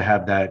nice to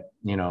have that,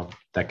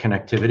 that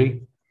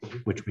connectivity,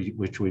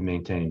 which we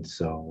maintained.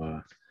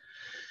 So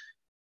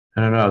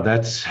I don't know,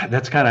 that's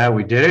kind of how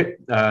we did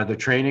it. The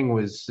training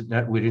was,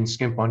 we didn't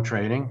skimp on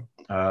training.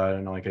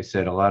 And like I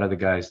said, a lot of the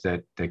guys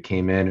that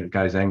came in,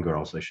 guys and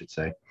girls, I should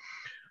say,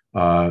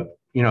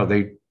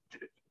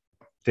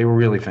 they were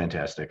really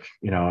fantastic.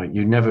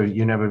 You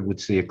never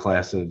would see a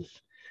class of,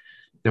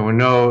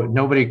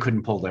 nobody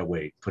couldn't pull their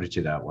weight, put it to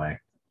you that way.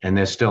 And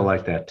they're still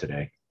like that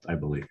today, I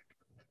believe.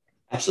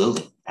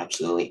 Absolutely.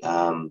 Absolutely.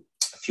 A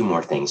few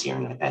more things here,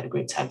 and I've had a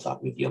great time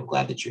talking with you. I'm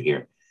glad that you're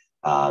here.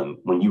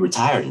 When you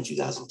retired in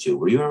 2002,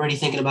 were you already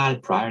thinking about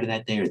it prior to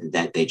that day, or did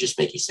that day just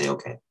make you say,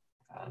 okay,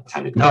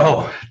 time to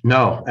go?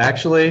 No,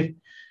 actually,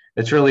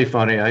 it's really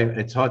funny.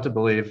 It's hard to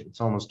believe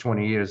it's almost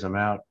 20 years I'm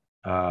out.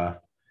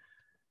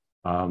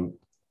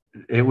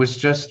 It was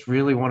just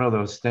really one of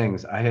those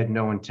things. I had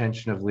no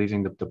intention of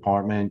leaving the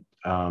department.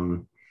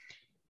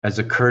 As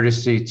a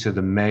courtesy to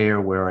the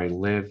mayor where I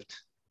lived,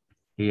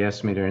 he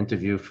asked me to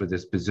interview for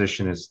this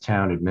position as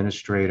town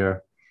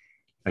administrator.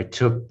 I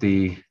took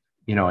the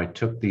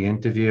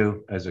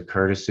interview as a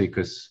courtesy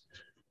because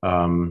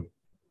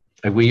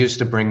we used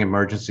to bring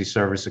emergency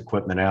service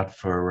equipment out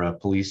for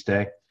police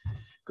day,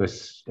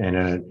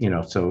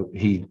 so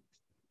he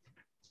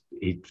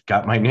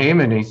got my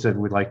name and he said,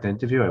 we'd like to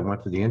interview. I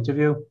went for the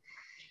interview.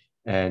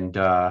 And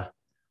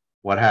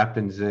what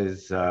happens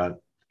is, of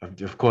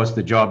course,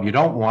 the job you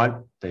don't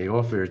want, they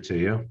offer it to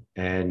you.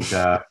 And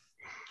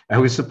I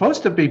was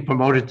supposed to be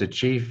promoted to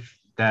chief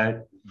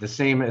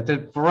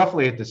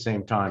roughly at the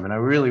same time. And I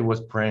really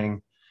was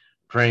praying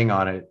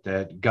on it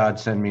that God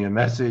send me a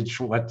message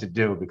what to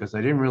do, because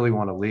I didn't really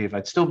want to leave.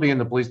 I'd still be in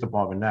the police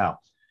department now.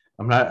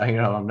 I'm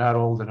not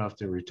old enough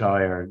to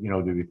retire,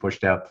 to be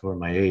pushed out for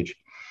my age.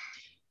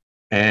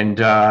 And,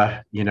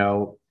 at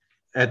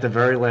the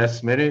very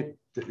last minute,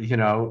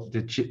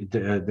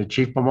 the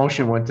chief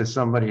promotion went to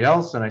somebody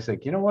else. And I said,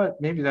 you know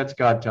what, maybe that's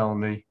God telling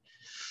me,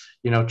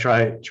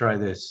 try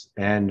this.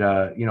 And,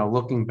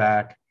 looking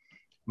back,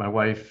 my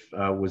wife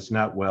was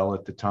not well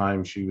at the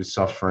time. She was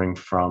suffering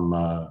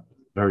from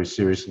very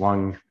serious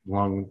lung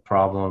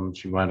problem.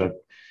 She wound up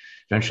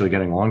eventually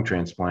getting a lung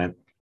transplant.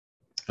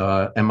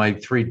 And my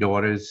 3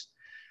 daughters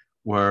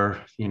were,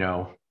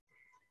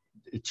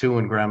 two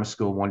in grammar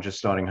school, one just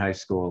starting high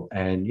school.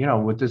 And, you know,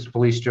 with this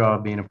police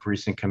job, being a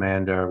precinct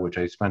commander, which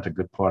I spent a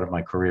good part of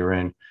my career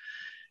in,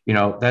 you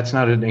know, that's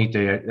not an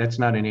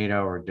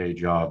 8-hour a day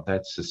job.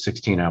 That's a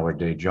 16-hour a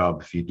day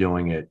job if you're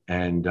doing it.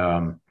 And,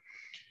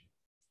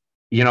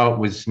 you know, it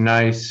was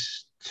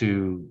nice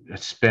to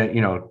spend,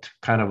 you know, to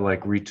kind of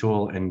like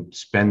retool and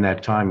spend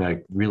that time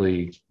like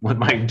really with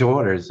my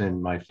daughters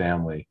and my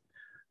family.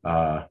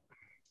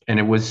 And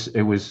it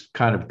was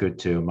kind of good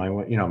too.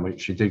 You know,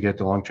 she did get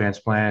the lung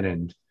transplant,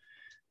 and,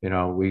 you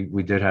know,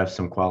 we did have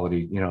some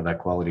quality, you know, that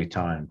quality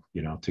time,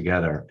 you know,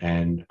 together.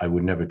 And I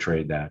would never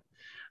trade that.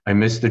 I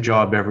miss the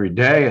job every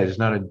day. There's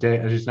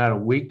not a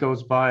week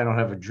goes by I don't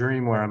have a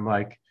dream where I'm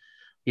like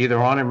either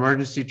on an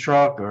emergency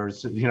truck or,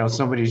 you know,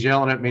 somebody's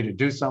yelling at me to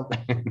do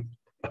something.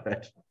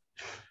 But,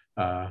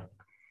 yeah,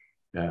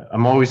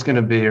 I'm always going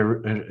to be a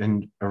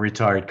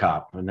retired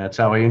cop, and that's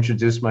how I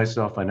introduce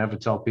myself. I never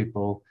tell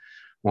people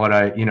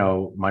what you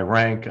know, my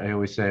rank. I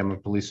always say I'm a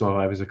police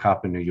officer. I was a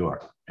cop in New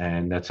York,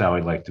 and that's how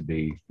I'd like to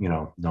be, you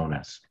know, known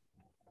as.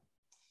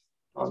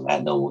 On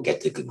that note, we'll get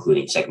to the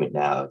concluding segment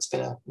now. It's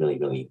been a really,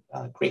 really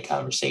great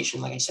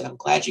conversation. Like I said, I'm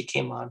glad you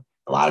came on.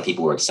 A lot of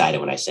people were excited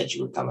when I said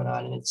you were coming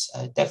on, and it's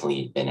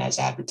definitely been as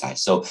advertised.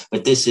 So,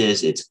 but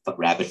it's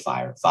rapid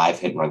fire, 5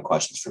 hit and run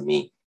questions from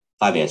me,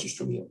 5 answers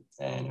from you.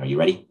 And are you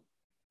ready?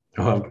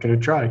 Oh, I'm going to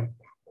try.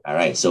 All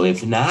right. So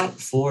if not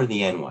for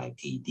the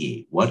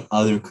NYPD, what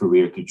other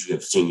career could you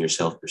have seen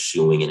yourself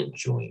pursuing and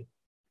enjoying?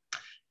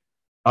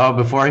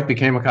 Before I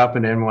became a cop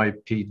in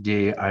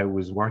NYPD, I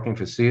was working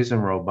for Sears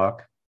and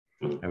Roebuck.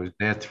 I was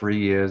there 3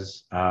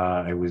 years.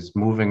 I was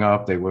moving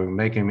up. They were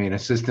making me an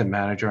assistant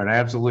manager, and I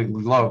absolutely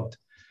loved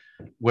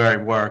where I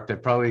worked. I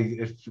probably,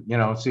 if, you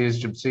know,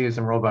 Sears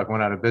and Roebuck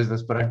went out of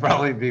business, but I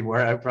probably would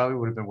have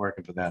been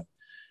working for them.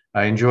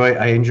 I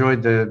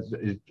enjoyed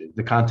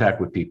the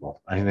contact with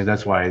people. I think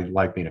that's why I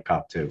like being a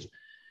cop too.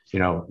 You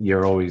know,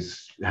 you're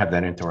always have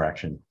that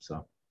interaction.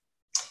 So,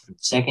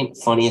 second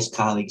funniest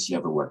colleagues you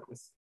ever worked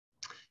with?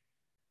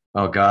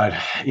 Oh God,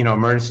 you know,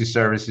 emergency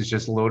service is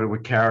just loaded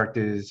with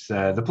characters.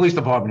 The police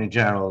department in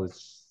general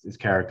is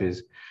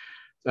characters.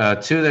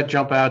 2 that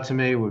jump out to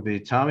me would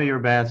be Tommy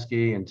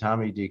Urbanski and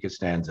Tommy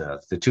DiCostanza,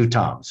 the 2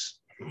 Toms.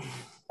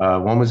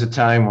 One was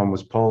Italian, one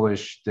was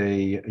Polish.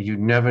 You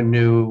never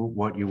knew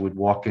what you would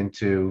walk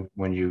into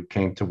when you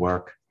came to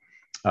work.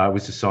 I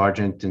was a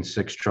sergeant in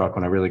 6th truck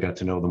when I really got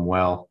to know them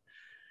well.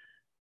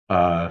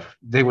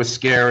 They were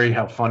scary,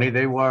 how funny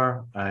they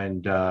were.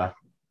 And,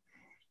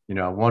 you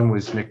know, one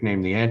was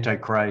nicknamed the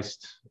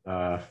Antichrist.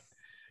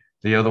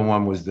 The other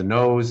one was the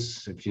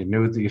Nose.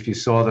 If you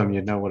saw them,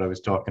 you'd know what I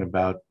was talking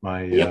about.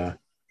 Yep.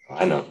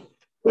 I know.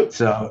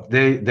 So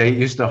they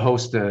used to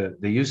host a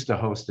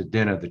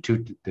dinner,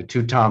 the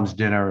two Toms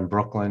dinner in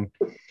Brooklyn,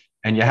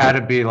 and you had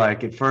to be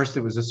like, at first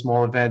it was a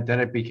small event, then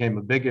it became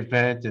a big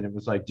event, and it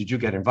was like, did you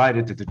get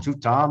invited to the 2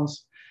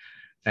 Toms?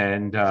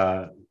 And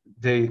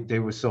they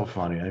were so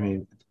funny. I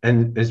mean,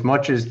 and as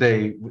much as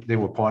they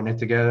were partnered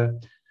together,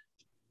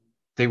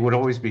 they would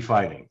always be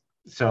fighting.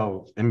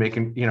 So, and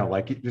making, you know,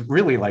 like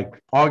really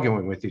like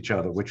arguing with each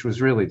other, which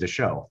was really the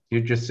show.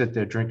 You'd just sit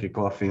there, drink your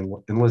coffee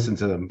and listen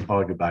to them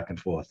argue back and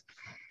forth.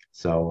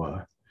 So,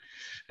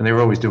 and they were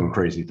always doing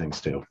crazy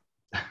things too.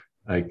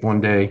 Like one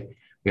day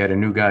we had a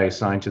new guy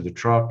assigned to the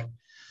truck.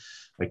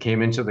 I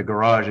came into the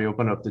garage, I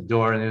opened up the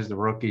door, and there's the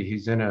rookie.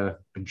 He's in a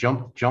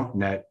jump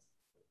net,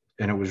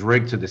 and it was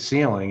rigged to the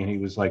ceiling, and he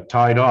was like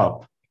tied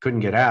up, couldn't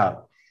get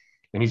out.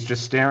 And he's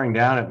just staring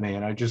down at me.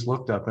 And I just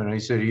looked up and I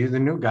said, "Are you the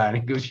new guy?" And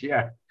he goes,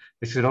 "Yeah."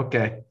 I said,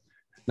 "Okay,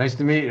 nice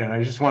to meet you." And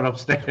I just went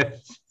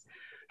upstairs,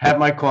 had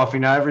my coffee.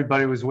 Now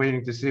everybody was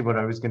waiting to see what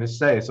I was going to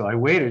say. So I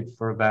waited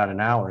for about an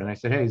hour, and I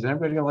said, "Hey, is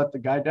anybody going to let the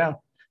guy down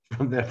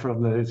from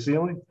the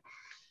ceiling?"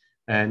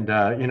 And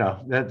you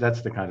know,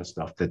 that's the kind of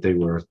stuff that they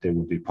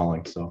would be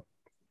pulling. So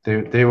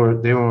they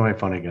were my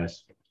funny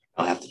guys.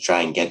 I'll have to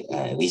try and get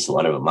at least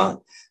one of them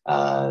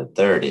on.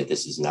 Third, if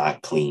this is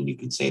not clean, you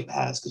can say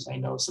pass, because I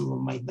know some of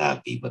them might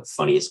not be. But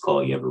funniest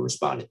call you ever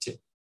responded to?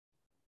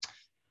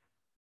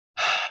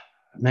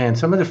 Man,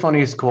 some of the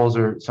funniest calls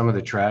are some of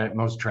the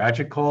most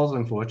tragic calls,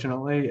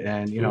 unfortunately.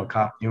 And, you know,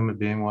 cop human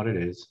being what it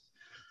is.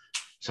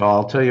 So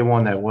I'll tell you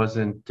one that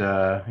wasn't,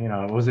 you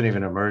know, it wasn't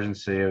even an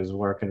emergency. I was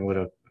working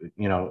with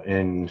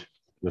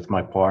with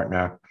my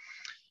partner,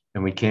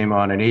 and we came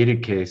on an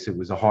aided case. It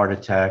was a heart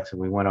attack. So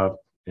we went up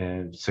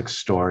and 6th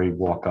story,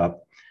 walk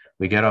up.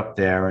 We get up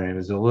there, and it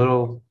was a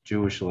little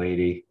Jewish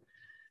lady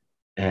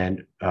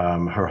and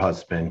her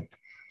husband.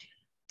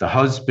 The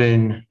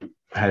husband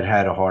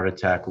had a heart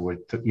attack with,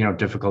 you know,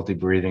 difficulty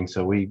breathing.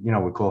 So we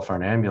call for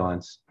an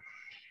ambulance.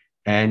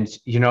 And,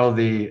 you know,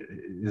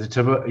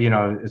 you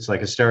know, it's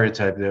like a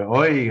stereotype there.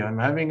 "Oi, I'm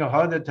having a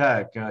heart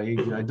attack. I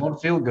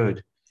don't feel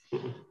good."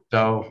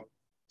 So,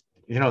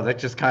 you know, that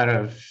just kind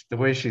of, the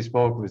way she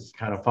spoke was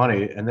kind of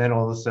funny. And then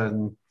all of a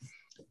sudden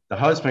the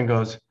husband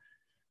goes,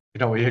 "You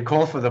know, we had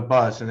called for the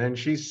bus." And then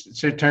she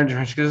turns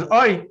around, she goes,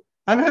 "Oi,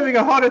 I'm having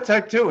a heart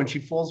attack too." And she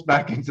falls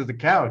back into the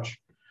couch.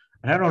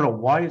 And I don't know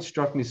why it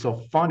struck me so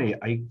funny.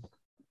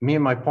 Me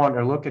and my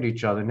partner look at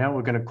each other. Now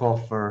we're going to call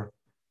for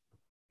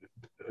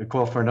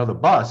call for another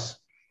bus.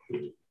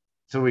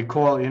 So we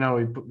call,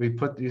 we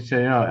put, you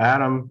say,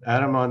 Adam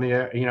on the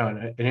air,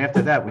 and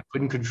after that, we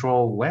couldn't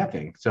control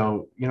laughing.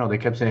 So, they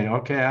kept saying,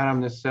 okay,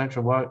 Adam, this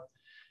central, what?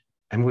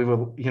 And we were,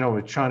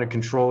 we're trying to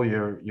control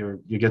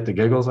you get the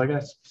giggles, I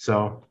guess.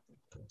 So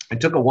it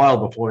took a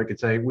while before we could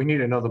say, we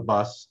need another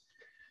bus.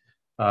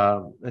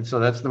 And so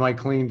that's my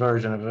clean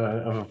version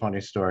of a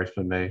funny story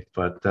for me.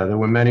 But there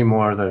were many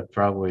more that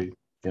probably,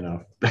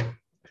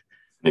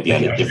 maybe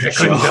on a different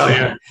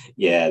show.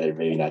 Yeah, they're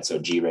maybe not so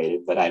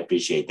G-rated, but I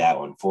appreciate that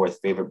one. Fourth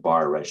favorite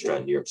bar or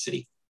restaurant in New York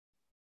City?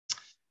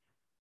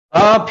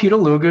 Peter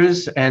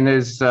Luger's, and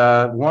there's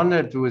one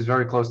that was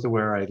very close to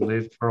where I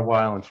lived for a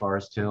while in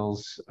Forest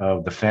Hills,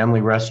 the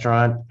Family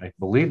Restaurant. I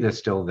believe they're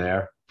still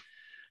there.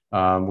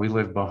 I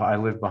lived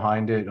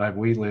behind it.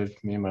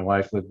 Me and my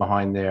wife lived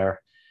behind there.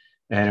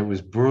 And it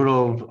was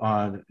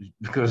brutal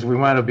because we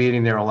wound up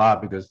eating there a lot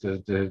because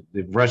the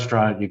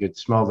restaurant, you could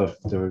smell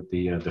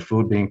the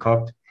food being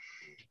cooked.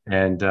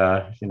 And,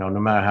 no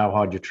matter how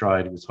hard you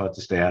tried, it was hard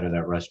to stay out of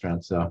that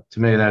restaurant. So to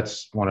me,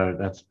 that's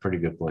a pretty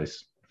good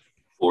place.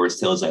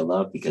 Forest Hills I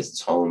love because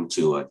it's home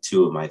to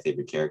two of my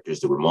favorite characters,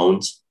 the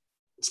Ramones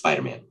and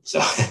Spider-Man. So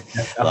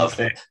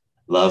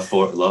love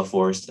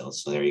Forest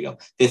Hills. So there you go.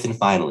 Fifth and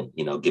finally,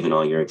 given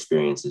all your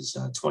experiences,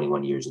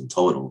 21 years in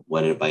total,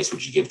 what advice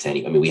would you give to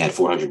any? I mean, we had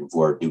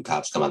 404 new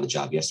cops come on the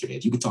job yesterday.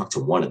 If you could talk to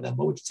one of them,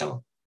 what would you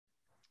tell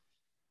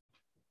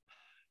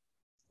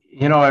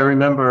them? I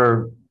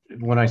remember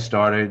when I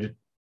started,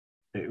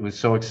 it was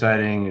so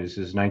exciting. This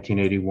is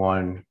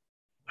 1981.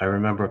 I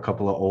remember a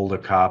couple of older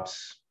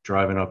cops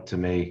driving up to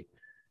me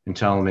and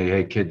telling me,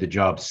 hey, kid, the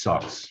job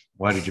sucks.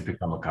 Why did you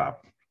become a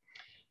cop?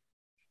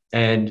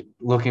 And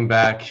looking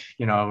back,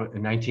 in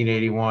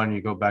 1981,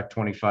 you go back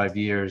 25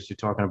 years, you're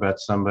talking about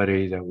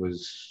somebody that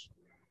was,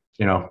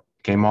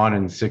 came on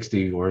in the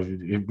 60s or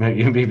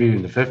maybe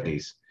in the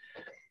 50s.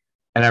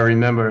 And I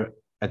remember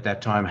at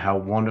that time how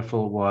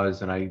wonderful it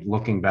was. And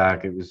looking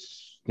back, it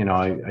was,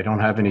 I don't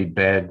have any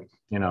bad,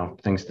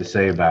 things to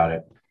say about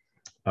it.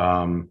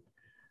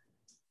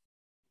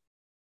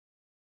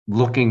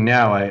 Looking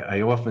now,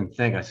 I often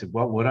think, I said,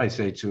 what would I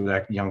say to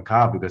that young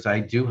cop? Because I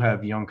do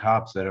have young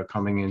cops that are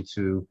coming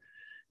into,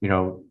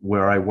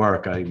 where I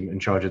work. I'm in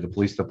charge of the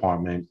police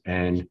department.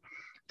 And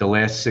the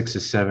last 6 or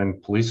 7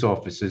 police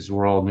officers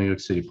were all New York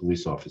City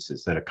police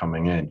officers that are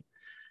coming in.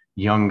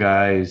 Young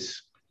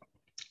guys,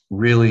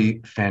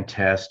 really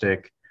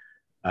fantastic.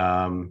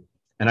 And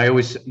I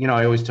always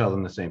tell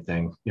them the same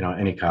thing,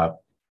 any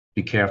cop,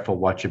 be careful,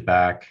 watch your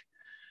back,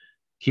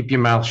 keep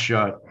your mouth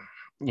shut,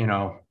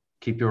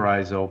 keep your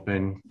eyes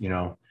open.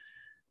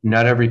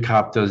 Not every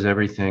cop does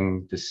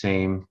everything the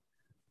same.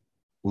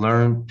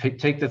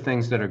 Take the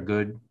things that are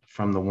good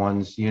from the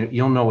ones,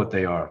 you'll know what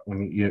they are.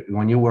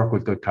 When you work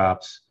with good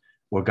cops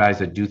or guys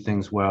that do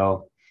things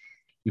well,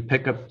 you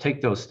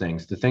take those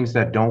things, the things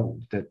that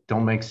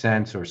don't make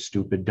sense or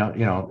stupid,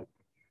 don't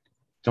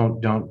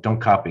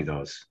copy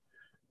those.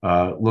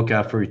 Look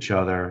out for each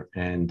other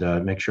and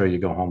make sure you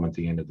go home at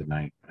the end of the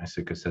night. I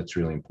say, because that's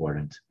really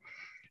important.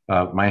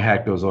 My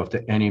hat goes off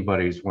to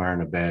anybody who's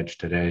wearing a badge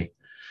today.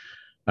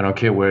 I don't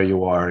care where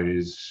you are. It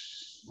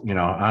is,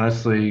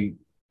 honestly,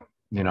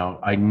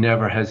 I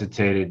never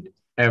hesitated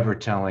ever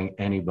telling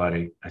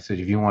anybody. I said,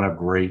 if you want a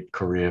great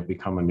career,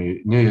 become a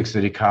New York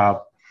City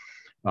cop.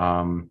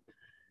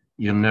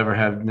 You'll never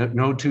have,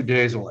 no 2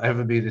 days will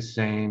ever be the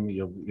same.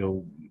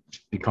 You'll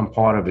become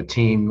part of a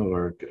team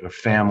or a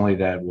family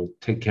that will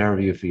take care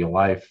of you for your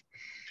life.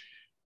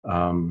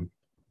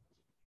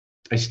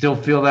 I still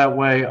feel that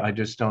way. I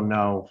just don't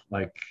know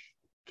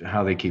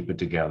how they keep it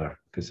together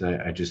because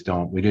I just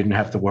don't. We didn't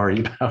have to worry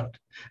about,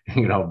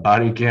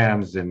 body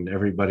cams and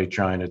everybody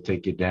trying to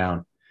take you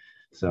down.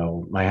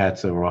 So my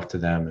hats are off to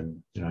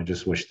them, and I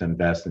just wish them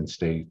best and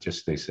stay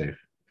safe.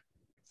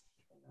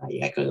 I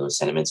echo those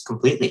sentiments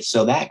completely.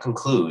 So that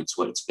concludes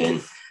what it's been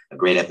a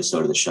great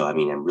episode of the show. I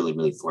mean, I'm really,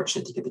 really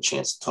fortunate to get the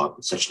chance to talk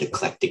with such an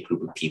eclectic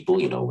group of people.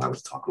 I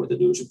was talking with a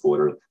news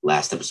reporter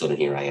last episode, and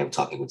here I am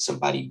talking with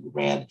somebody who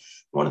ran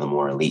one of the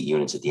more elite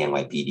units that the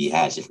NYPD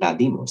has, if not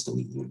the most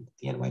elite unit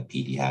the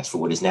NYPD has, for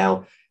what has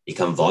now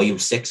become volume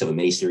 6 of a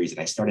miniseries that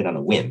I started on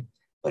a whim,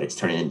 but it's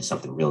turning into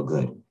something real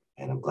good.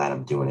 And I'm glad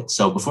I'm doing it.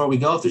 So before we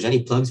go, if there's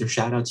any plugs or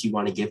shout outs you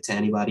want to give to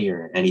anybody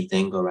or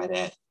anything, go right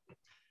ahead.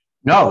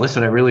 No,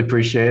 listen, I really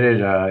appreciate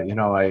it.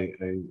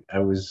 I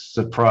was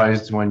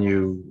surprised when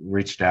you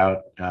reached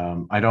out.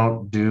 I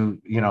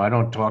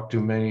don't talk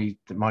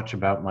much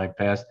about my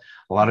past.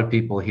 A lot of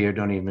people here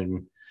don't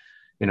even,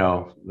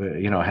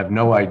 have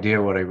no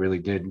idea what I really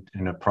did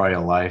in a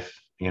prior life,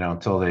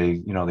 until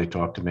they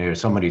talk to me or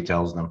somebody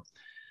tells them.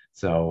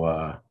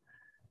 So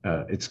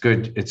it's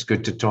good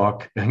to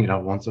talk,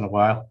 once in a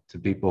while to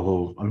people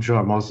who I'm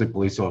sure mostly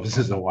police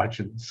officers are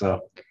watching.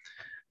 So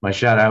my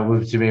shout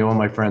out to me, all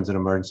my friends in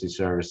emergency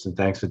service, and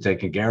thanks for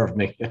taking care of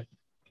me.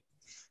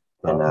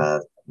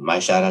 And my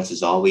shout outs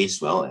as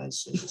always, well,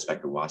 as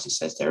Inspector Wasson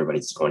says to everybody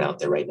that's going out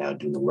there right now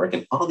doing the work,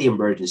 and all the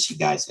emergency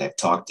guys that I've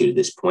talked to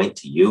this point,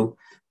 to you,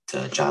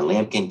 to John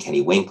Lampkin,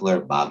 Kenny Winkler,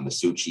 Bob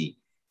Masucci,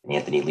 and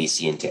Anthony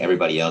Lisi, and to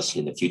everybody else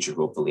in the future.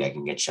 Hopefully I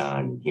can get you on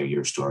and hear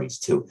your stories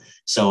too.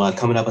 So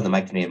coming up on the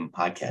Mike Canadian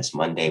podcast,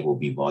 Monday will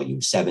be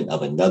volume 7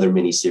 of another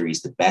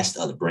mini-series, The Best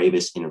of the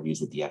Bravest,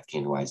 interviews with the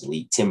FDNY's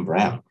elite. Tim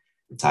Brown,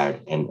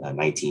 retired and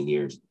 19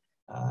 years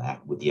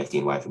with the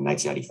FDNY from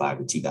 1995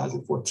 to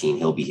 2014.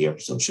 He'll be here,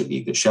 so it should be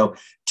a good show.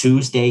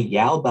 Tuesday,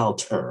 Yal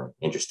Baltur,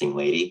 interesting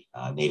lady,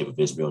 native of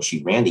Israel.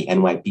 She ran the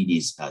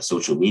NYPD's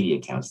social media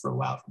accounts for a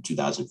while, from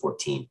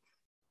 2014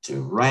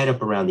 to right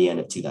up around the end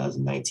of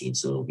 2019.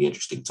 So it'll be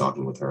interesting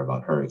talking with her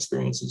about her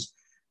experiences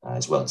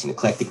as well. It's an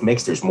eclectic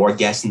mix. There's more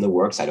guests in the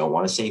works. I don't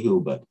want to say who,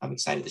 but I'm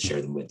excited to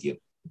share them with you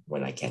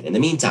when I can. In the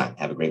meantime,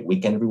 have a great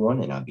weekend,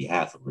 everyone. And on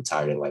behalf of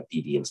retired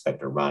NYPD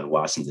Inspector Ron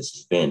Wasson, this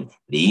has been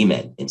the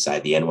E-Men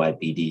inside the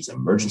NYPD's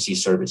Emergency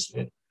Service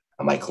Unit.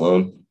 I'm Mike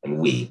Colón, and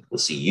we will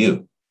see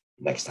you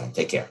next time.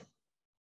 Take care.